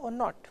area or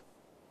not.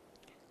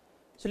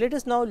 So, let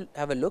us now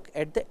have a look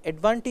at the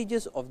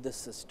advantages of this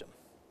system.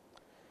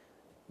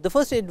 The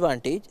first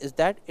advantage is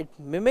that it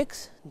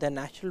mimics the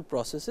natural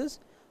processes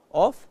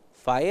of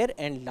fire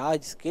and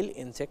large scale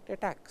insect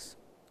attacks.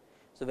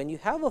 So, when you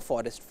have a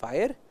forest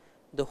fire,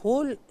 the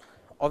whole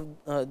of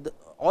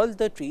all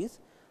the trees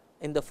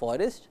in the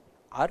forest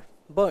are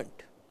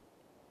burnt,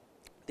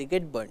 they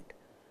get burnt.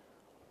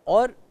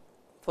 Or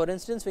for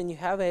instance, when you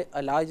have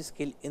a large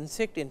scale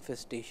insect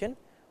infestation,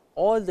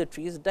 all the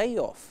trees die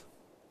off.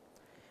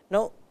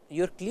 Now,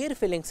 your clear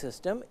felling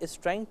system is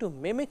trying to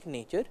mimic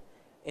nature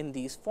in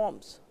these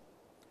forms.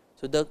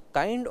 So, the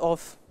kind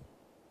of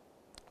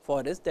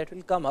forest that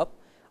will come up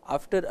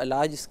after a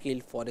large scale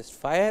forest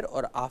fire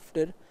or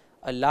after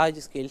a large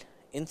scale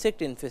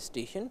insect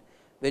infestation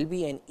will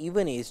be an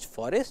even aged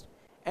forest,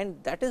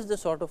 and that is the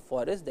sort of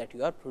forest that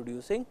you are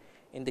producing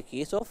in the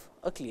case of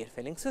a clear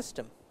felling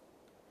system.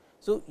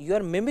 So, you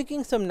are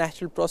mimicking some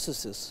natural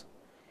processes,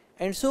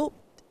 and so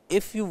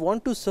if you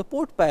want to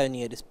support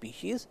pioneer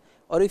species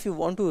or if you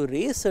want to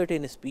raise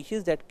certain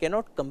species that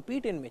cannot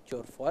compete in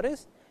mature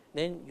forests,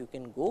 then you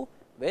can go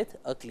with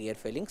a clear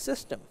felling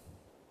system,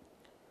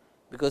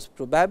 because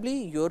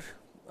probably your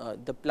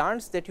the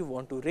plants that you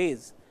want to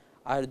raise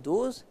are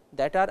those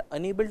that are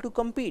unable to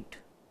compete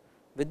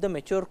with the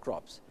mature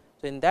crops.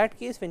 So, in that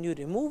case, when you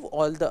remove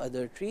all the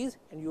other trees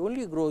and you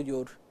only grow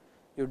your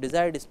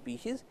desired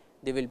species,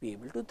 they will be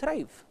able to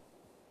thrive.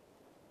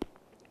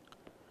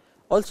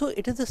 Also,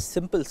 it is a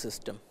simple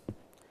system.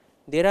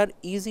 There are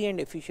easy and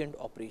efficient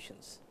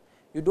operations.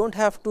 You do not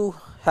have to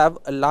have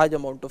a large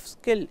amount of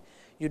skill,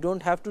 you do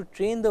not have to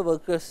train the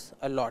workers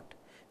a lot,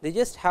 they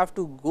just have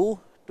to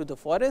go to the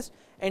forest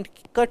and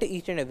cut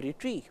each and every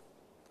tree.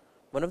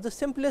 One of the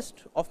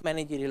simplest of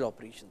managerial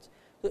operations.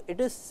 So,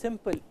 it is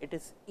simple, it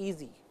is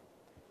easy,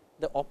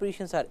 the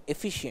operations are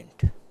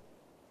efficient.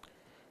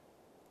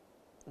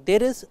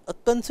 There is a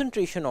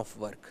concentration of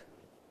work.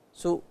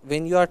 So,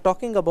 when you are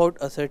talking about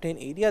a certain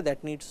area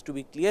that needs to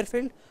be clear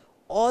felled,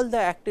 all the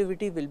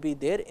activity will be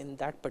there in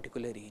that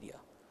particular area.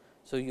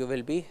 So, you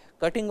will be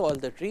cutting all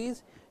the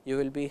trees, you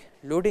will be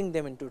loading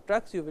them into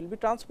trucks, you will be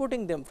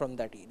transporting them from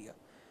that area.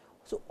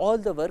 So, all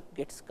the work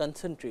gets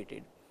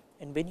concentrated,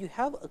 and when you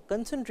have a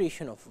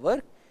concentration of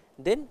work,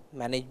 then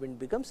management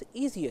becomes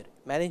easier,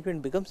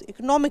 management becomes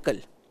economical.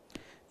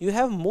 You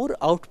have more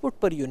output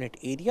per unit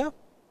area,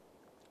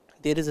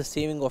 there is a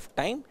saving of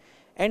time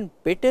and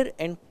better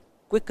and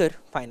quicker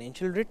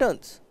financial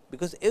returns,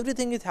 because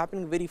everything is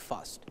happening very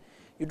fast.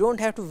 You do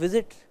not have to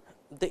visit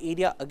the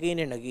area again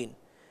and again,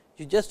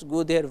 you just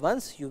go there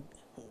once, you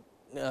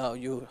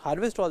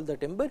harvest all the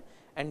timber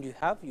and you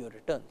have your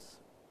returns.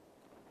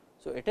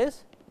 So, it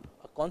is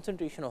a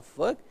concentration of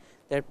work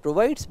that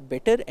provides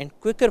better and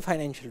quicker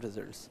financial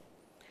results.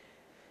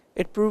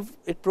 It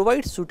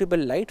provides suitable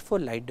light for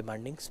light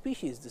demanding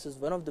species. This is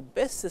one of the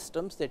best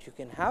systems that you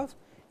can have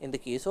in the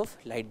case of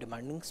light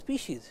demanding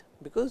species,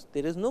 because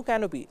there is no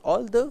canopy,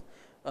 all the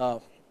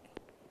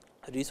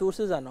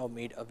resources are now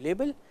made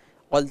available,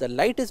 all the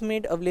light is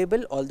made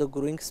available, all the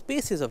growing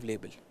space is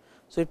available.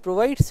 So, it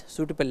provides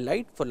suitable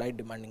light for light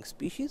demanding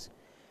species.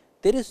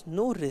 There is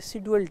no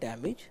residual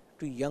damage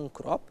to young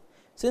crop,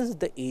 since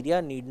the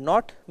area need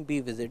not be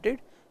visited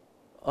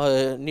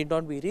need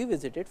not be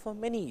revisited for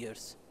many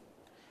years.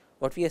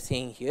 What we are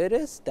saying here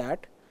is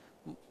that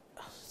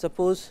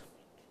suppose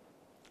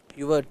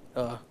you were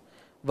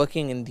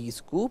working in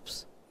these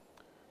groups.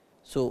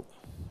 So,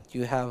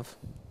 you have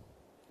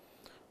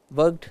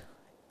worked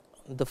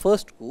the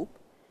first group,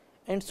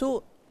 and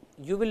so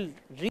you will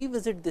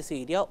revisit this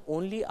area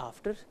only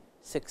after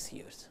 6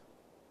 years.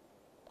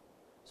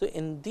 So,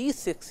 in these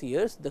 6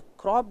 years, the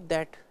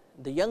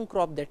young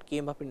crop that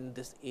came up in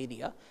this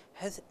area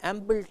has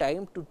ample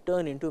time to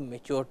turn into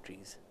mature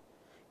trees.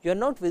 You are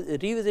not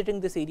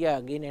revisiting this area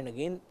again and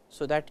again,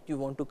 so that you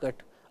want to cut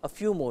a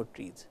few more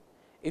trees.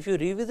 If you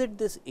revisit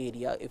this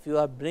area, if you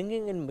are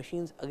bringing in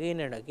machines again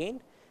and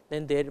again,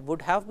 then there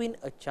would have been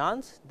a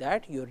chance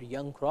that your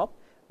young crop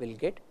will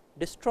get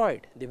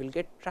destroyed, they will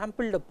get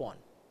trampled upon.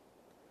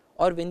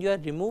 Or when you are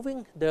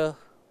removing the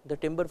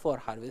timber for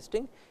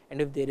harvesting, and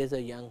if there is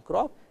a young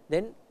crop,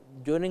 then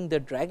during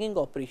the dragging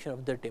operation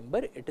of the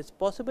timber, it is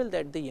possible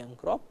that the young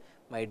crop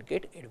might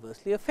get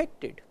adversely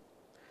affected.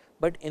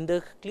 But in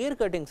the clear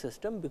cutting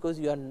system, because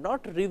you are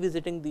not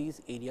revisiting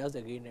these areas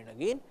again and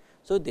again,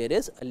 so there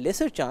is a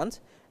lesser chance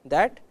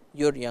that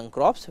your young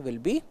crops will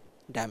be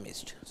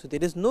damaged. So,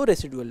 there is no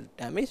residual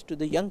damage to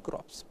the young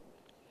crops.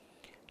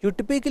 You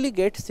typically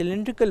get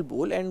cylindrical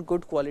bole and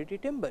good quality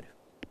timber.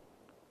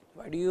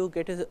 Why do you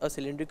get a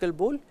cylindrical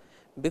bole?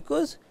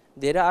 Because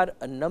there are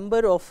a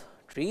number of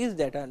trees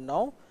that are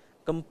now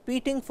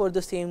competing for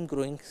the same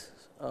growing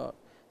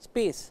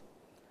space.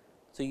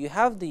 So, you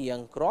have the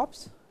young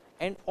crops,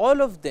 and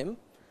all of them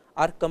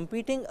are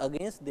competing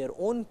against their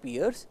own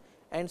peers,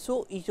 and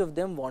so each of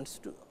them wants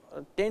to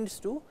tends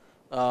to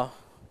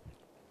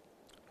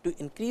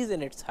increase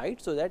in its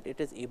height, so that it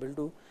is able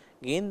to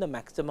gain the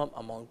maximum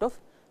amount of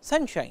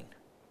sunshine.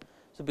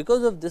 So,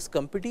 because of this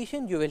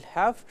competition, you will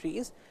have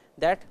trees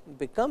that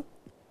become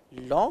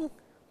long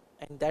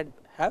and that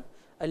have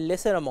a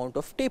lesser amount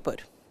of taper.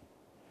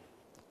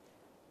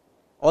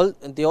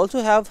 They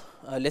also have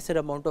a lesser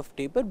amount of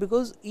taper,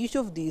 because each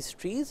of these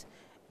trees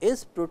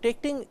is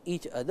protecting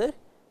each other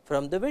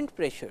from the wind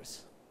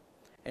pressures.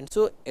 And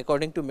so,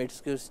 according to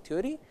Metzger's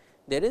theory,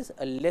 there is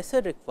a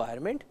lesser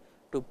requirement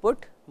to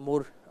put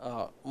more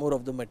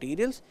of the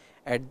materials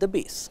at the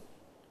base.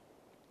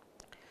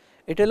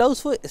 It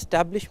allows for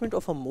establishment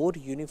of a more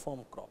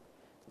uniform crop.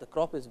 The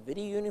crop is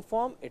very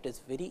uniform, it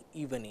is very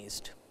even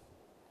aged.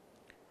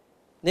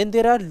 Then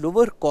there are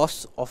lower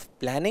costs of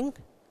planning,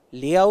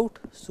 layout,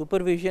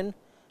 supervision,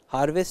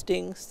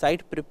 harvesting,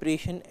 site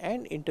preparation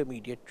and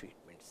intermediate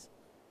treatments.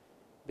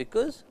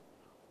 Because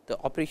the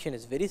operation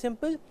is very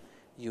simple,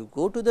 you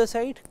go to the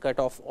site, cut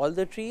off all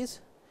the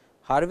trees,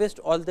 harvest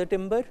all the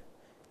timber,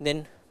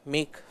 then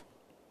make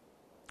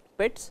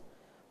pits,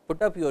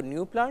 put up your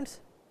new plants,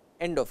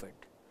 end of it.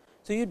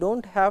 So, you do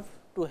not have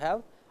to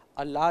have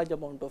a large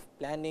amount of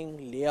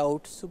planning,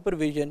 layout,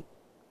 supervision,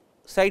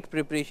 site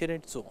preparation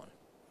and so on.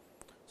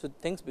 So,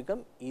 things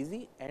become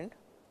easy, and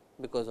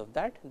because of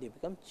that they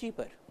become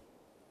cheaper.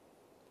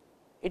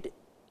 It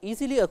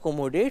easily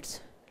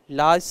accommodates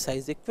large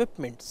size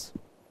equipments,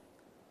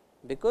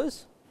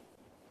 because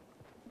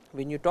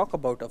when you talk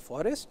about a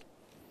forest,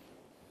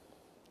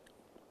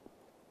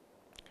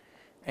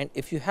 and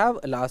if you have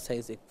a large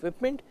size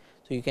equipment,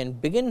 so you can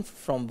begin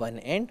from one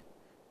end,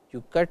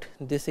 you cut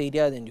this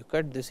area, then you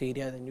cut this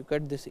area, then you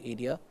cut this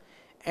area,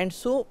 and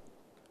so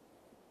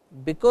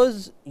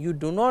because you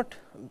do not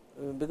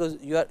because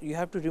you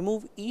have to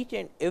remove each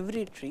and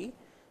every tree.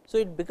 So,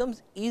 it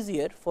becomes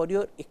easier for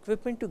your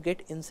equipment to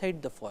get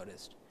inside the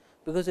forest,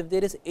 because if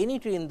there is any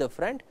tree in the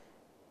front,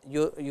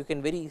 you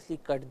can very easily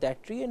cut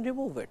that tree and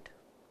remove it.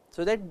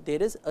 So, that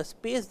there is a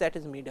space that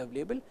is made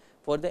available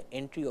for the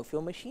entry of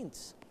your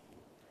machines.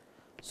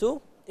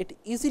 So, it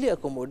easily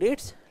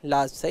accommodates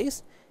large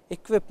size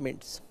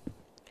equipments.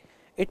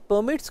 It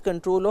permits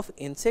control of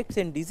insects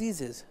and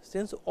diseases,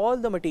 since all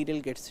the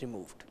material gets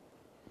removed.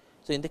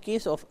 So, in the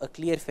case of a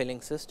clear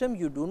felling system,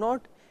 you do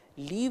not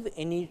leave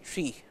any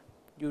tree,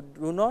 you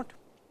do not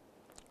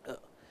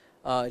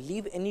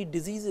leave any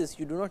diseases,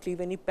 you do not leave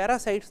any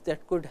parasites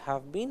that could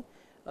have been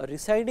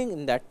residing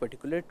in that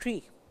particular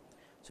tree.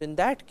 So, in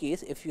that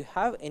case, if you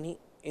have any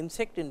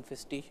insect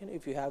infestation,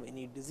 if you have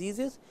any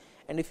diseases,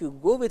 and if you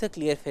go with a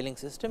clear felling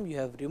system, you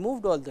have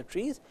removed all the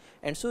trees,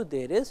 and so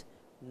there is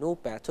no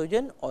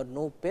pathogen or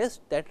no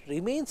pest that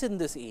remains in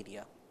this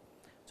area.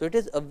 So, it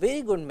is a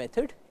very good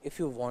method if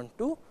you want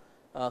to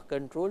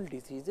control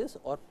diseases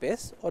or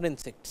pests or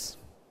insects.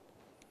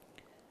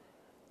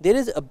 There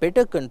is a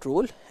better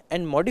control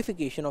and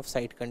modification of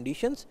site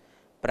conditions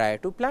prior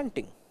to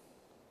planting,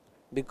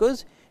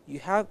 because you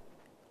have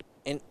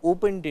an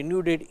open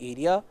denuded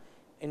area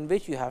in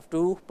which you have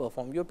to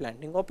perform your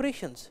planting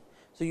operations.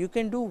 So, you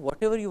can do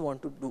whatever you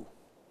want to do.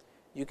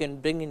 You can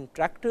bring in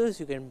tractors,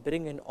 you can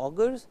bring in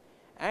augers,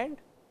 and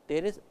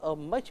there is a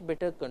much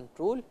better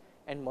control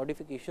and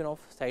modification of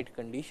site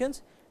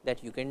conditions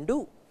that you can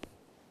do.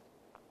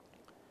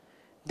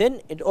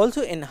 Then it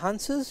also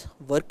enhances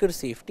worker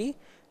safety,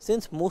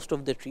 since most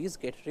of the trees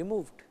get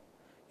removed.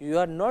 You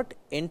are not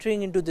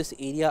entering into this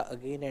area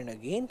again and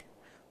again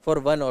for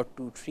one or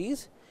two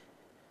trees.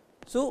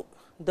 So,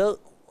 the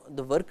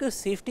worker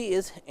safety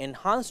is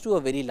enhanced to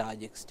a very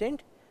large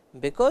extent,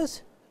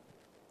 because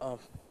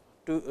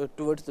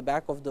towards the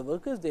back of the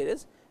workers, there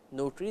is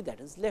no tree that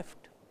is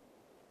left.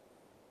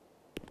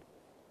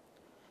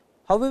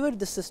 However,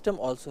 this system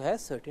also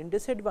has certain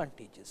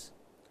disadvantages.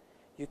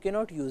 You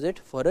cannot use it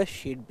for a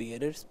shade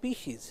bearer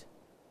species.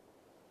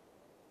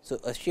 So,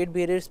 a shade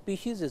bearer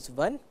species is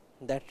one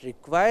that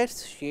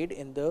requires shade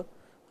in the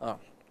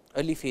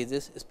early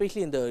phases,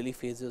 especially in the early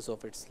phases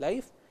of its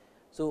life.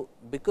 So,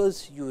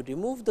 because you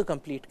remove the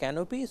complete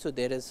canopy, so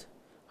there is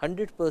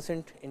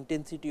 100%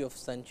 intensity of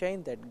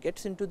sunshine that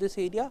gets into this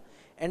area,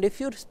 and if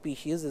your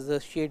species is a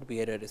shade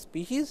bearer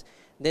species,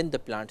 then the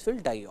plants will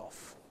die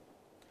off.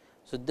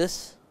 So,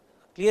 this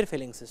clear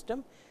felling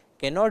system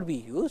cannot be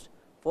used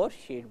for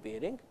shade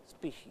bearing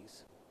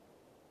species.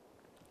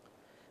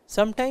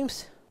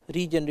 Sometimes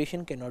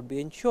regeneration cannot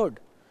be ensured,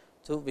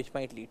 so which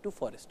might lead to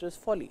forester's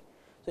folly.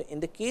 So,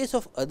 in the case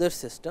of other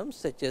systems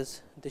such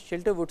as the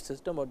shelter wood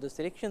system or the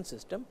selection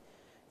system,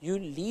 you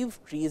leave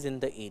trees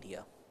in the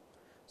area.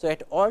 So,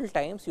 at all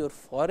times your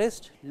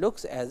forest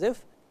looks as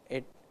if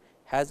it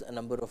has a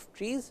number of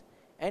trees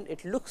and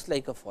it looks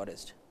like a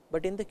forest,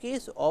 but in the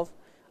case of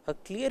a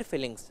clear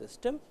felling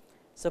system,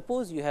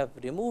 suppose you have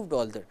removed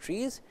all the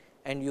trees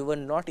and you were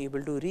not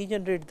able to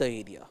regenerate the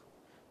area.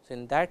 So,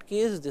 in that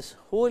case this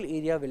whole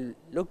area will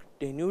look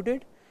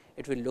denuded,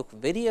 it will look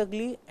very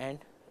ugly, and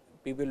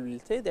people will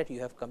say that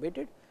you have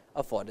committed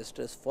a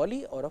forester's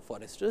folly or a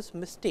forester's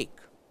mistake.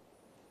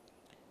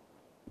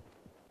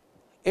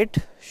 It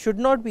should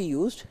not be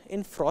used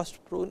in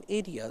frost prone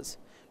areas,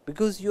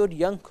 because your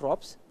young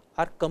crops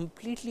are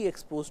completely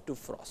exposed to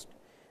frost.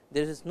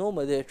 There is no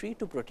mother tree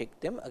to protect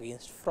them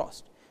against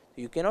frost.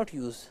 So, you cannot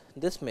use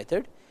this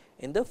method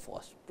in the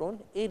frost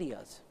prone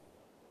areas.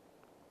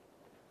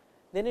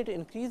 Then it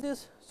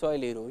increases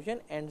soil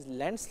erosion and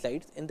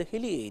landslides in the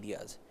hilly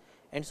areas,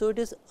 and so it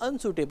is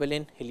unsuitable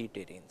in hilly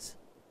terrains,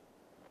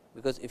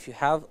 because if you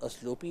have a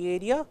slopey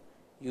area,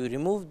 you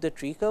remove the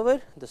tree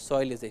cover, the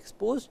soil is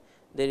exposed,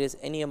 there is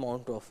any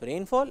amount of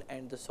rainfall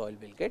and the soil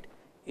will get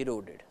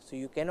eroded. So,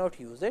 you cannot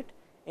use it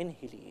in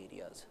hilly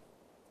areas.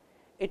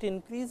 It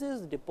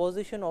increases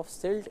deposition of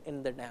silt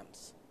in the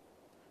dams,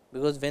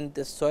 because when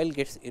the soil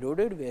gets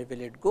eroded, where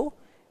will it go?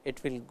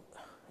 It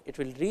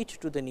will reach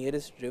to the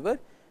nearest river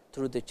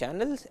through the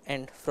channels,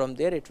 and from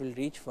there it will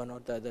reach one or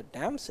the other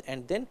dams,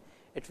 and then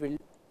it will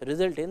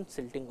result in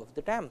silting of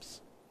the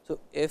dams. So,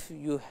 if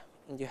you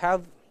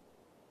have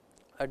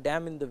a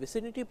dam in the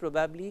vicinity,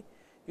 probably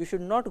you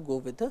should not go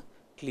with a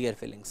clear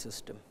felling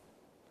system.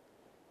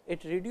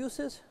 It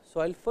reduces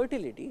soil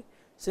fertility,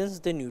 since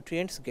the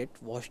nutrients get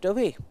washed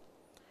away,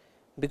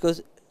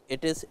 because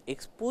it is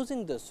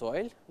exposing the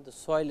soil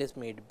is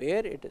made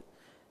bare.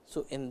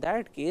 So, in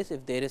that case,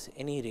 if there is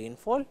any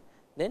rainfall,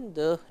 then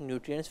the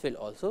nutrients will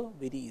also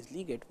very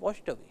easily get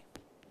washed away.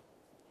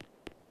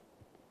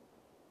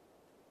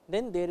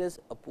 Then there is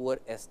a poor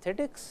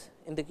aesthetics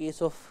in the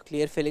case of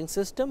clear felling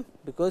system,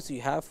 because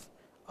you have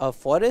a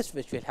forest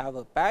which will have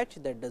a patch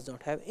that does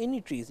not have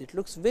any trees, it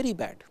looks very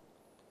bad.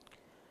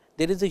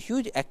 There is a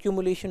huge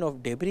accumulation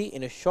of debris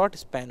in a short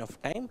span of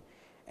time,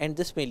 and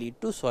this may lead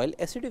to soil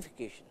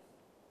acidification,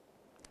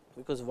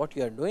 because what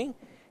you are doing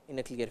in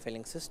a clear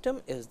felling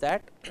system is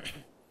that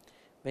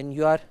when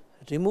you are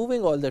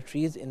removing all the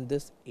trees in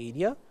this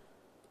area,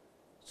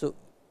 so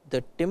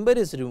the timber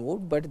is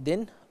removed, but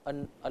then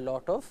a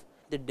lot of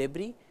the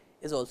debris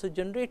is also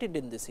generated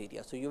in this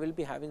area. So, you will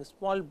be having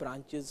small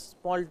branches,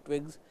 small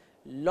twigs,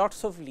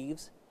 lots of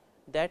leaves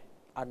that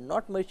are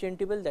not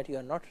merchantable, that you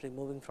are not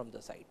removing from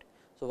the site.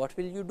 So, what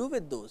will you do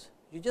with those?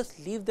 You just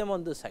leave them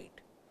on the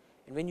site,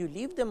 and when you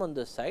leave them on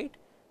the site,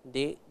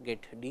 they get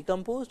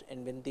decomposed,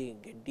 and when they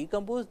get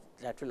decomposed,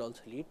 that will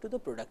also lead to the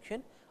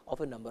production of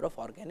a number of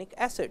organic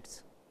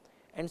acids,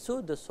 and so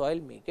the soil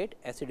may get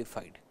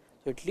acidified.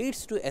 So, it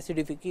leads to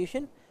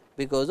acidification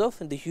because of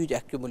the huge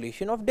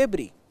accumulation of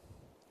debris.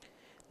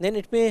 Then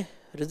it may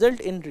result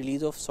in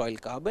release of soil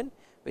carbon,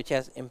 which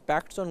has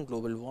impacts on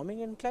global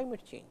warming and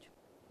climate change.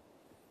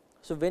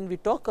 So, when we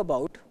talk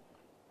about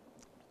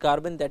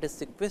carbon that is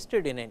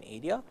sequestered in an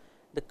area,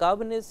 the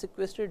carbon is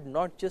sequestered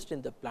not just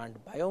in the plant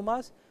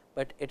biomass,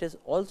 but it is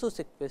also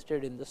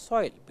sequestered in the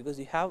soil, because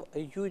you have a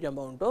huge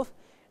amount of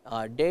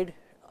dead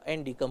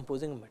and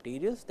decomposing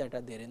materials that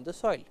are there in the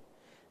soil.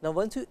 Now,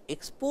 once you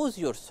expose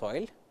your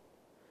soil,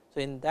 so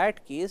in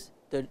that case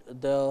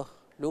the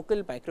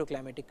local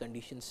microclimatic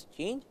conditions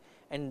change,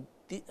 and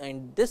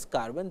this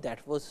carbon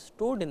that was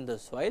stored in the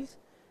soils,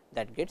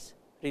 that gets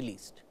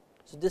released.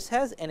 So, this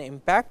has an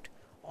impact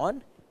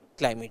on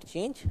climate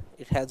change,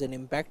 it has an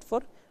impact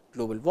for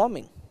global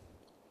warming.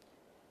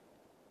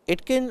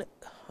 It can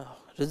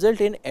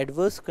result in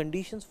adverse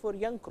conditions for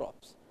young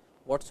crops.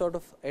 What sort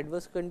of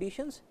adverse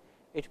conditions?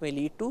 It may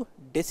lead to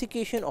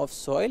desiccation of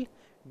soil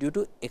due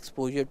to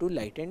exposure to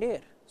light and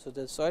air. So,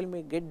 the soil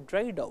may get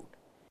dried out,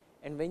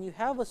 and when you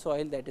have a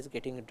soil that is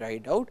getting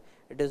dried out,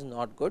 it is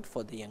not good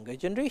for the younger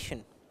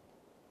generation.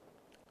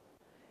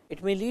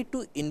 It may lead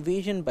to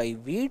invasion by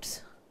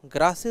weeds,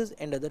 grasses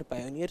and other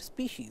pioneer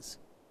species,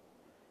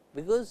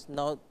 because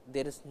now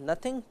there is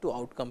nothing to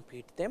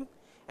outcompete them,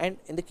 and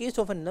in the case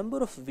of a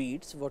number of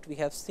weeds, what we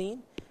have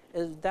seen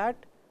is that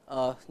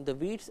the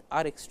weeds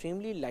are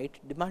extremely light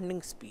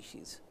demanding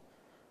species.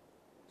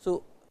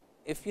 So,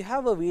 if you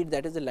have a weed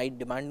that is a light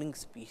demanding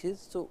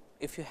species, so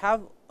if you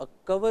have a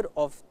cover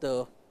of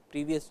the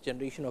previous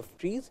generation of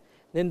trees,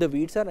 then the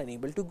weeds are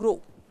unable to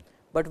grow.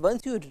 But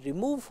once you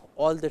remove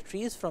all the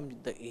trees from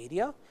the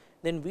area,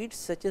 then weeds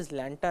such as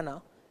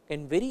lantana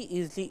can very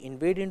easily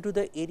invade into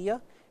the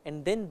area,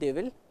 and then they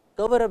will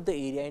cover up the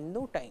area in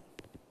no time.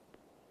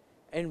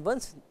 And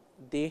once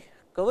they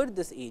cover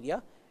this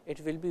area,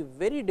 it will be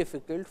very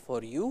difficult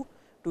for you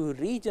to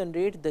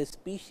regenerate the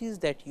species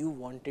that you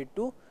wanted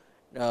to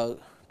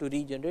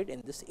regenerate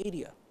in this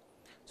area.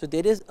 So,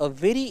 there is a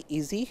very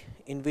easy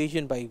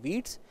invasion by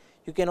weeds.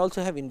 You can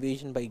also have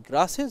invasion by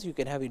grasses, you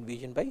can have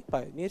invasion by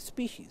pioneer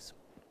species.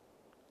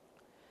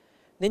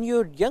 Then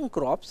your young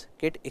crops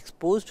get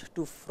exposed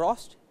to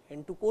frost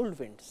and to cold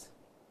winds,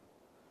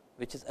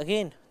 which is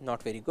again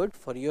not very good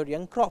for your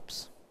young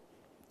crops.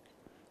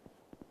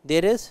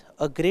 There is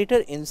a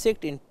greater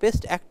insect and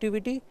pest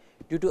activity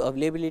due to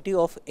availability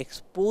of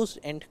exposed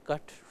and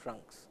cut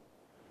trunks.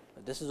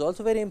 This is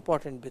also very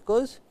important,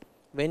 because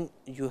when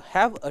you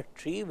have a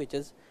tree which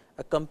is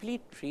a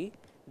complete tree,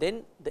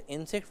 then the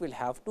insect will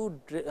have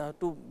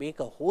to make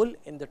a hole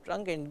in the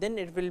trunk, and then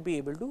it will be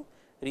able to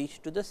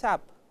reach to the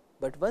sap.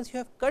 But once you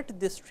have cut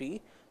this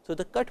tree, so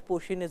the cut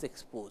portion is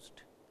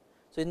exposed.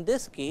 So, in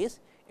this case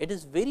it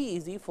is very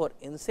easy for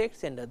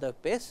insects and other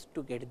pests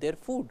to get their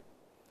food,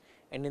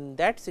 and in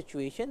that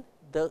situation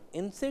the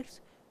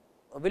insects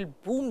will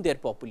boom their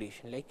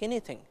population like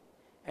anything,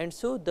 and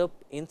so the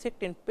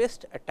insect and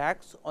pest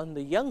attacks on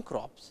the young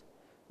crops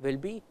will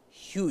be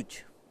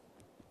huge.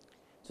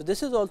 So,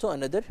 this is also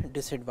another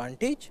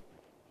disadvantage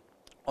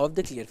of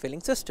the clear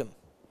felling system.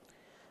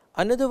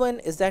 Another one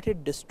is that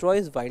it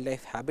destroys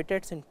wildlife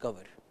habitats and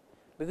cover,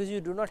 because you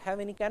do not have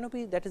any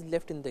canopy that is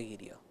left in the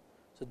area.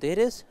 So, there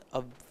is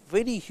a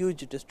very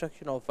huge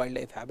destruction of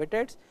wildlife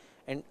habitats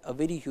and a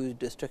very huge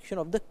destruction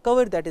of the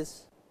cover that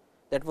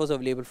was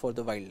available for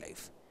the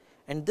wildlife,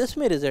 and this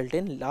may result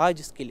in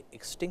large scale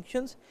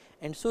extinctions,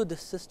 and so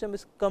this system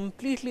is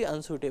completely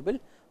unsuitable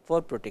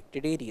for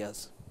protected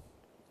areas.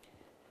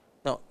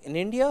 Now, in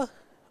India,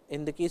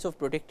 in the case of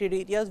protected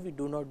areas, we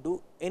do not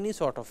do any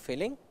sort of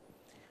felling,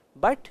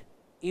 but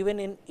even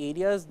in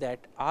areas that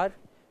are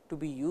to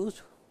be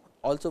used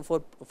also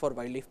for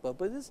wildlife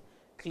purposes,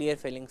 clear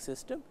felling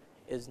system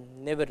is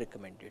never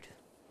recommended.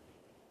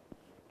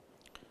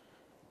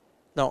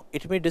 Now,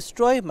 it may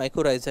destroy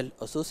mycorrhizal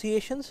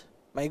associations.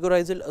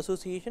 Mycorrhizal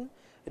association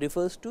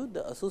refers to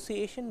the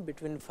association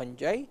between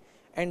fungi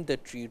and the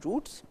tree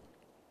roots,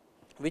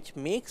 which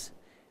makes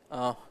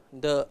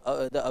the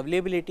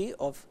availability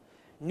of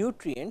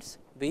nutrients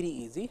very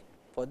easy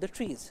for the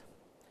trees.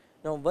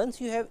 Now, once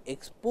you have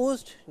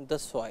exposed the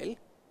soil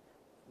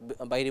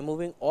by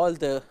removing all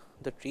the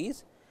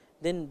trees,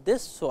 then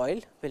this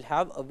soil will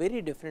have a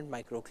very different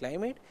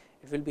microclimate.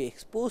 It will be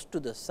exposed to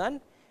the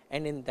sun,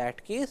 and in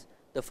that case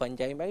the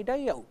fungi might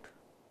die out,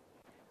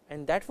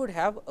 and that would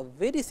have a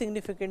very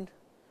significant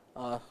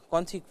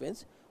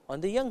consequence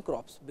on the young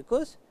crops,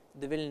 because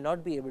they will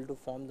not be able to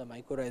form the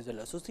mycorrhizal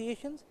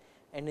associations,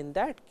 and in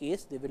that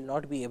case they will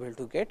not be able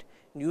to get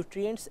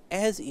nutrients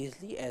as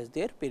easily as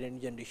their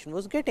parent generation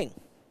was getting.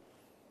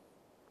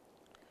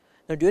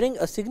 Now, during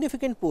a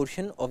significant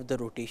portion of the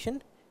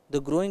rotation, the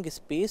growing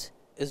space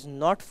is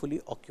not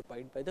fully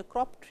occupied by the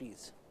crop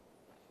trees.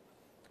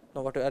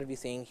 Now, what are we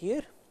saying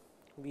here?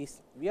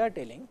 We are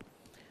telling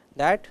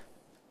that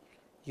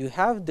you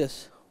have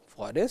this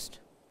forest,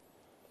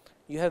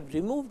 you have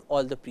removed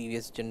all the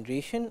previous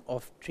generation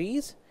of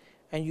trees,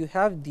 and you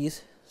have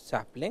these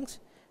saplings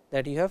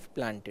that you have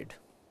planted.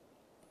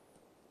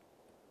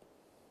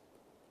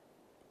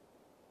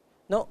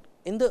 Now,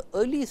 in the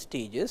early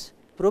stages,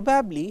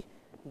 probably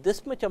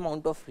this much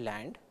amount of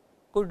land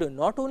could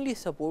not only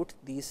support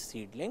these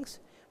seedlings,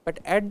 but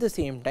at the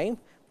same time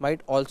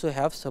might also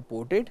have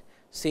supported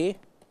say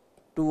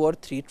 2 or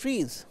 3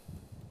 trees,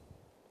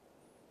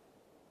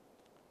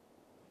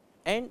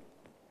 and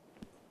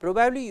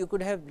probably you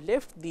could have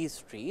left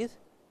these trees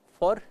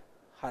for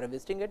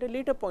harvesting at a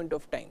later point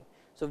of time.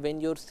 So,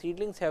 when your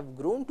seedlings have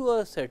grown to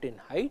a certain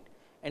height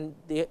and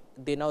they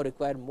now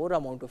require more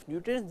amount of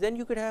nutrients, then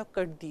you could have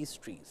cut these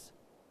trees.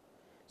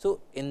 So,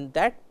 in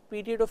that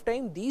period of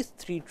time, these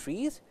 3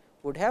 trees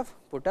would have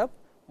put up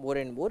more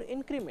and more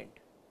increment,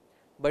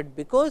 but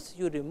because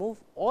you remove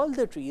all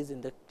the trees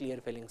in the clear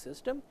felling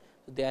system,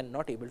 so they are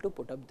not able to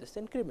put up this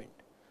increment.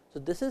 So,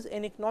 this is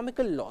an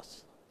economical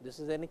loss, this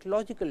is an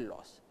ecological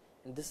loss,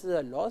 and this is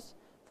a loss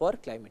for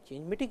climate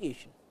change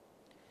mitigation.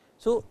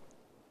 So,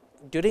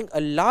 during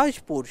a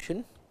large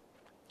portion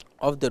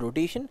of the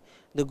rotation,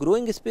 the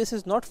growing space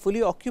is not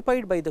fully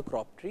occupied by the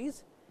crop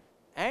trees,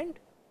 and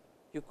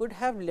you could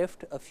have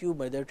left a few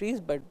mother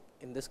trees, but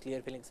in this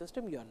clear felling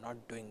system you are not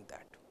doing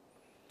that.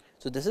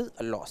 So, this is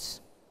a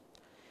loss.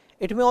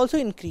 It may also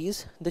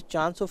increase the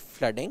chance of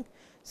flooding,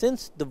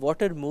 since the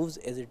water moves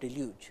as a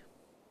deluge.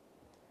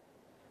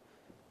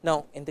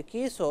 Now, in the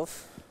case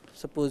of,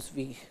 suppose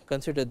we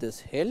consider this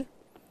hill,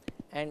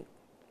 and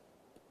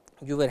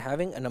you were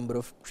having a number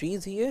of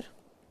trees here,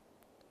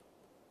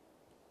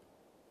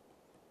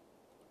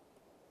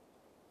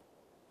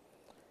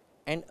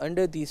 and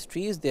under these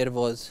trees there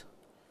was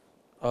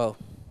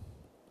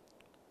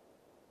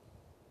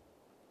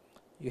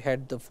you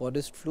had the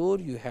forest floor,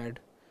 you had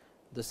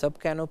the sub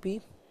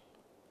canopy,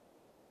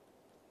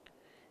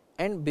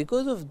 and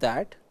because of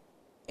that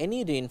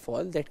any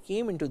rainfall that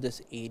came into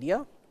this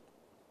area,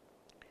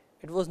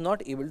 it was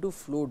not able to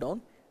flow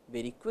down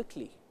very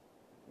quickly,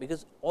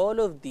 because all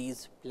of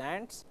these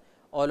plants,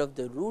 all of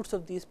the roots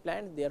of these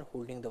plants, they are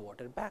holding the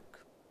water back.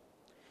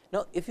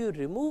 Now, if you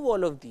remove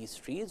all of these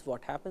trees,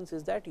 what happens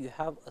is that you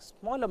have a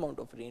small amount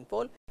of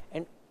rainfall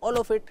and all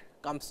of it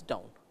comes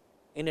down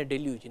in a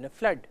deluge, in a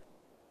flood.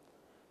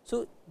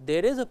 So,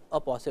 there is a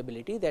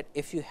possibility that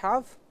if you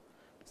have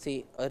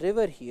say a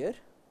river here,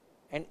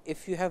 and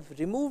if you have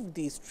removed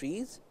these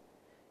trees,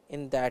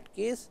 in that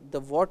case the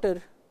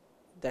water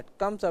that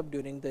comes up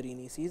during the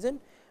rainy season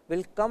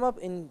will come up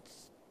in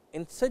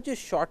such a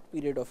short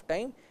period of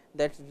time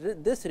that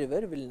this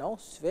river will now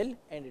swell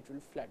and it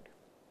will flood.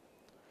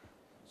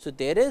 So,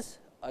 there is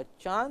a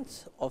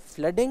chance of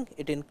flooding,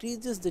 it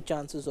increases the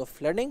chances of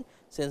flooding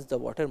since the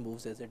water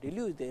moves as a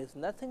deluge, there is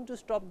nothing to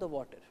stop the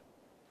water.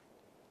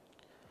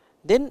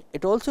 Then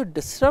it also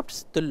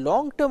disrupts the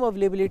long term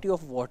availability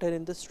of water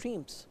in the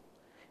streams,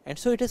 and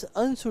so it is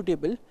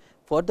unsuitable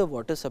for the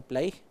water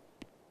supply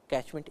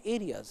catchment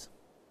areas.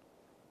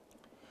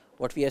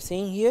 What we are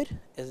saying here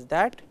is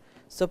that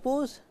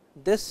suppose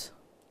this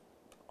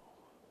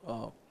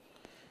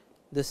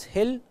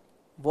hill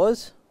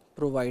was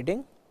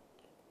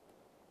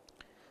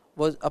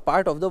a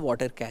part of the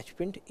water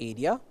catchment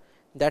area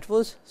that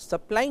was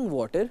supplying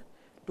water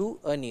to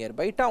a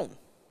nearby town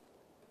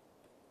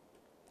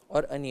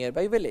or a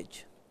nearby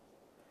village.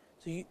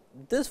 So,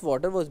 this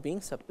water was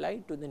being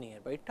supplied to the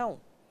nearby town.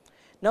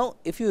 Now,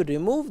 if you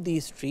remove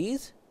these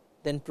trees,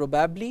 then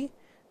probably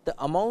the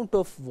amount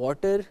of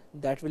water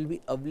that will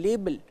be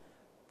available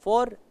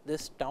for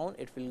this town,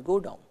 it will go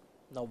down.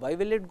 Now, why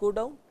will it go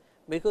down?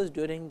 Because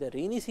during the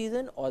rainy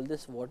season all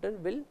this water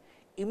will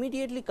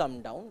immediately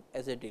come down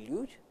as a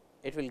deluge,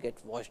 it will get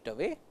washed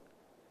away,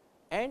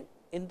 and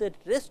in the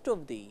rest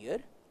of the year,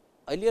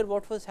 earlier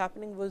what was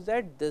happening was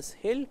that this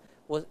hill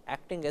was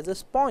acting as a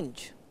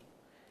sponge,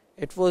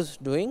 it was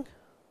doing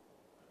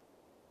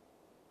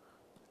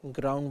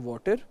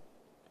groundwater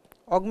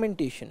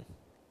augmentation.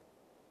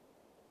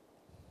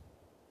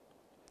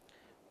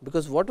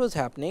 Because what was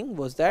happening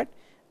was that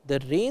the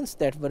rains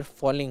that were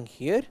falling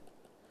here,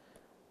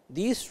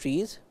 these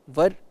trees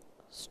were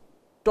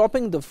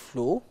stopping the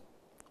flow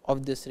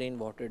of this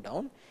rainwater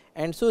down,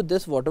 and so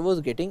this water was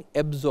getting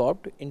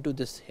absorbed into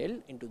this hill,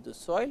 into the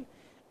soil,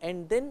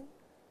 and then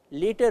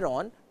later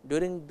on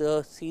during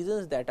the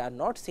seasons that are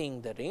not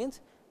seeing the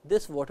rains,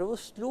 this water was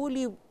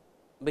slowly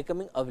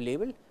becoming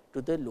available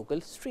to the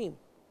local stream,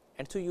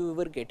 and so you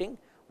were getting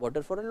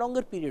water for a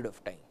longer period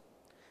of time.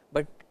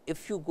 But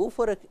if you go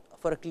for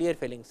a clear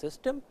felling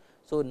system,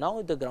 so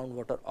now the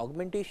groundwater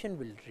augmentation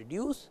will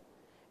reduce,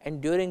 and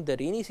during the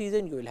rainy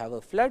season you will have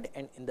a flood,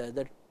 and in the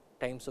other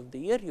times of the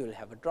year you will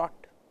have a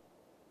drought.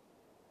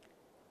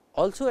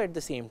 Also at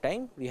the same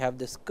time we have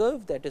this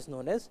curve that is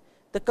known as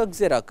the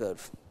Coxera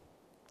curve.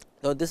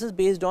 Now, this is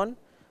based on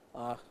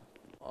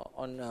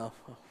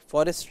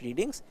forest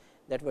readings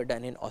that were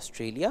done in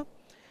Australia.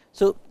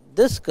 So,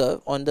 this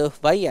curve on the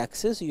y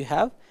axis you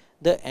have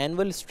the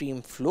annual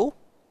stream flow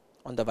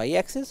on the y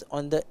axis,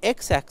 on the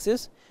x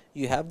axis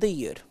you have the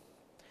year.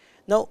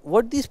 Now,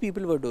 what these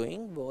people were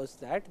doing was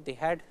that they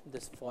had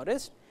this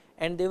forest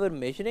and they were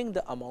measuring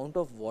the amount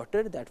of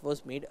water that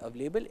was made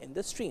available in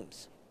the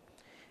streams,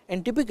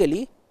 and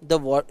typically the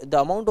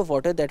amount of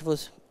water that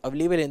was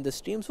available in the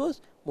streams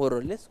was more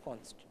or less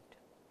constant.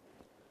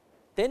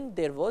 Then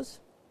there was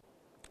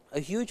a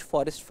huge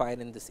forest fire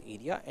in this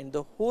area and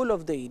the whole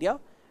of the area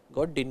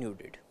got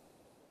denuded.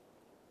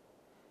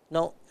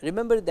 Now,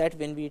 remember that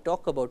when we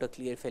talk about a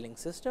clear felling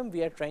system,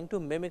 we are trying to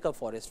mimic a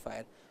forest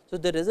fire. So,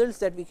 the results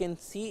that we can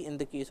see in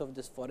the case of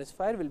this forest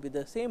fire will be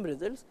the same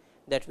results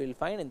that we will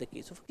find in the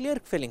case of clear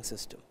felling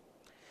system.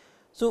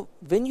 So,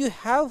 when you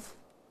have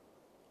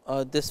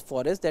this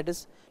forest that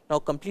is now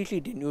completely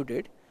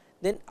denuded,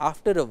 then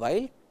after a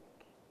while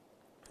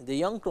the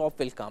young crop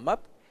will come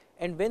up,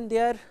 and when they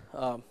are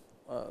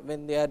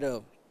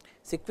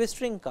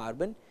sequestering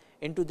carbon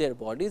into their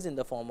bodies in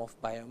the form of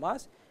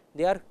biomass,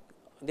 they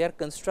are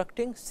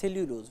constructing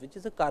cellulose, which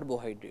is a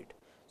carbohydrate.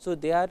 So,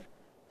 they are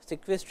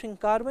sequestering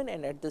carbon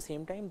and at the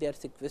same time they are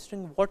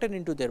sequestering water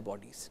into their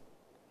bodies.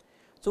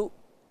 So,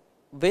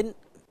 when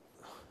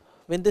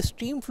the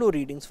stream flow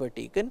readings were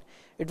taken,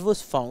 it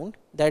was found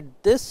that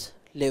this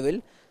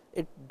level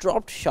it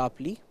dropped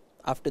sharply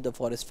after the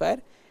forest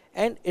fire,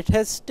 and it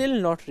has still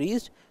not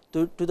reached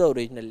to the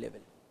original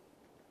level.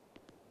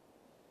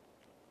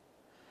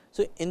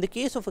 So, in the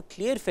case of a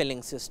clear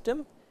felling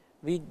system,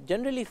 we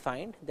generally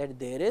find that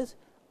there is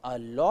a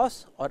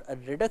loss or a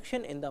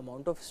reduction in the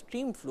amount of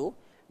stream flow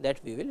that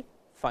we will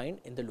find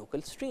in the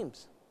local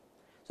streams.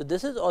 So,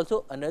 this is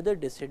also another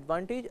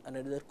disadvantage,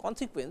 another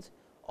consequence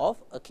of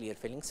a clear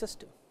filling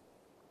system.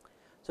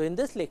 So, in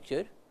this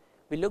lecture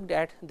we looked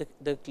at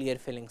the clear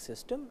filling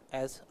system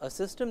as a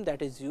system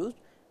that is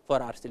used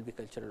for our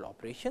silvicultural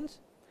operations.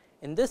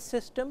 In this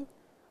system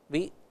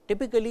we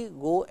typically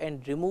go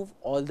and remove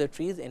all the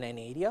trees in an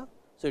area.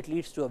 So, it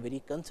leads to a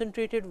very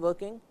concentrated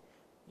working,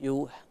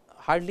 you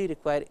hardly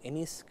require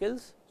any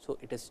skills. So,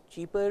 it is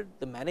cheaper,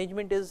 the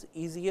management is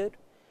easier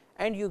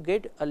and you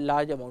get a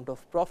large amount of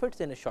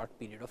profits in a short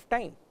period of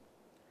time.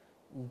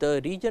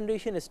 The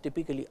regeneration is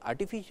typically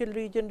artificial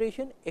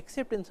regeneration,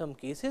 except in some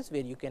cases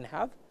where you can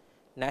have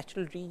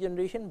natural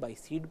regeneration by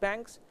seed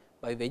banks,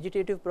 by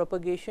vegetative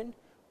propagation,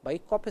 by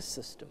coppice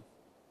system.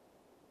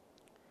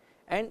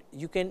 And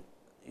you can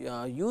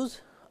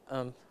use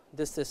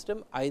this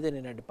system either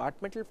in a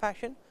departmental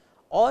fashion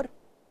or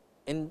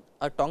in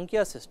a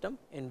Tonkia system,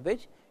 in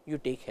which you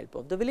take help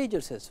of the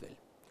villagers as well.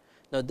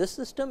 Now, this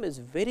system is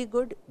very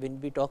good when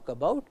we talk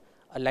about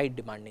a light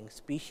demanding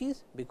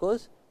species,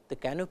 because the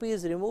canopy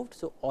is removed.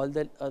 So, all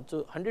the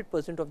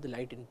 100% of the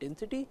light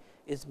intensity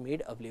is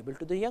made available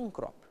to the young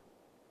crop.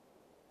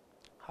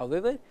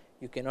 However,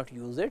 you cannot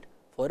use it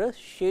for a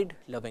shade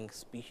loving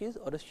species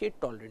or a shade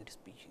tolerant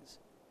species.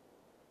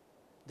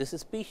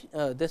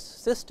 This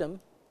system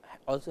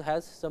also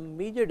has some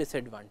major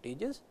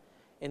disadvantages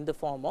in the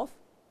form of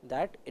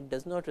that it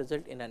does not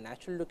result in a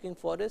natural looking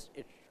forest,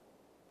 it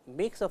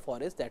makes a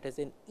forest that is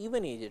an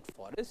even aged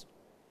forest,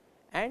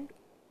 and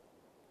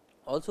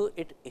also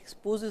it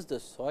exposes the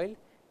soil,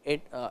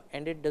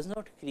 and it does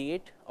not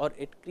create, or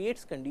it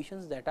creates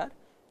conditions that are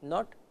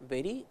not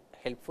very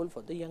helpful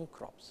for the young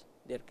crops.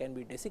 There can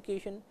be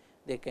desiccation,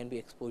 there can be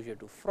exposure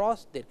to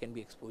frost, there can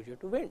be exposure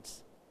to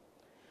winds.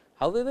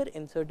 However,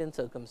 in certain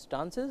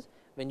circumstances,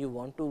 when you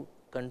want to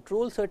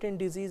control certain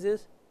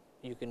diseases,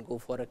 you can go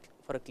for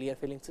a clear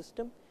filling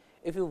system.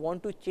 If you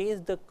want to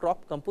change the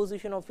crop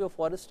composition of your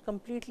forest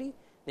completely,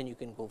 then you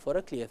can go for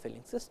a clear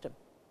filling system.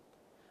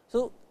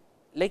 So,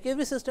 like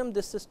every system,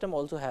 this system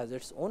also has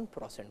its own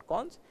pros and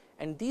cons,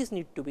 and these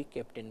need to be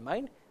kept in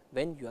mind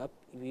when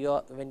you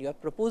are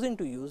proposing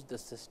to use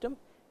this system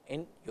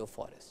in your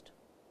forest.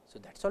 So,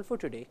 that is all for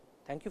today.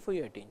 Thank you for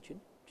your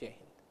attention.